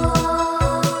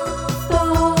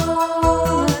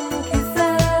 Stolen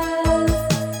kisses,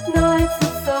 nights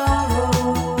of sorrow.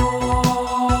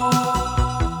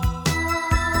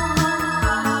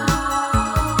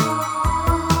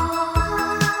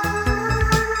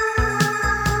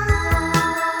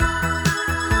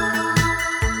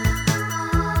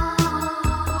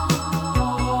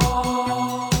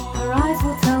 Her eyes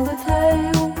will tell the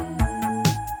tale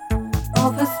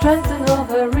of her strength and of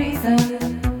her reason.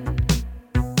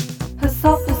 Her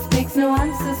softness speaks no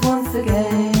answers once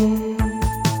again.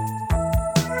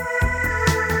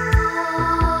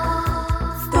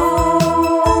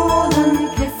 Stolen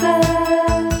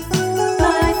kisses,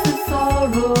 nights of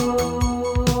sorrow.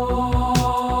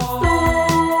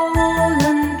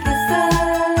 Stolen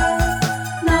kisses,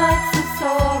 nights of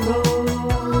sorrow.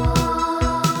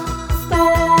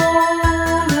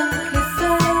 Stolen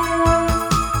kisses,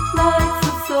 nights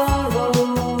of sorrow.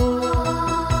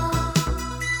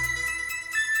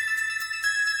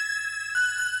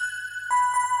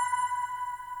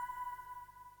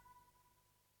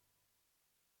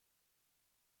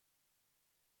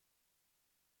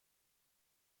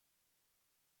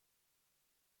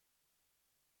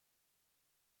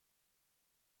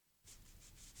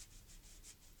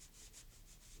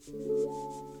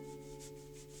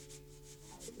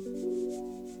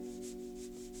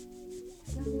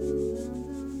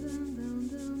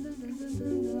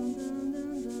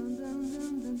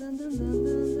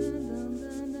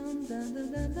 Da da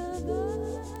da da da.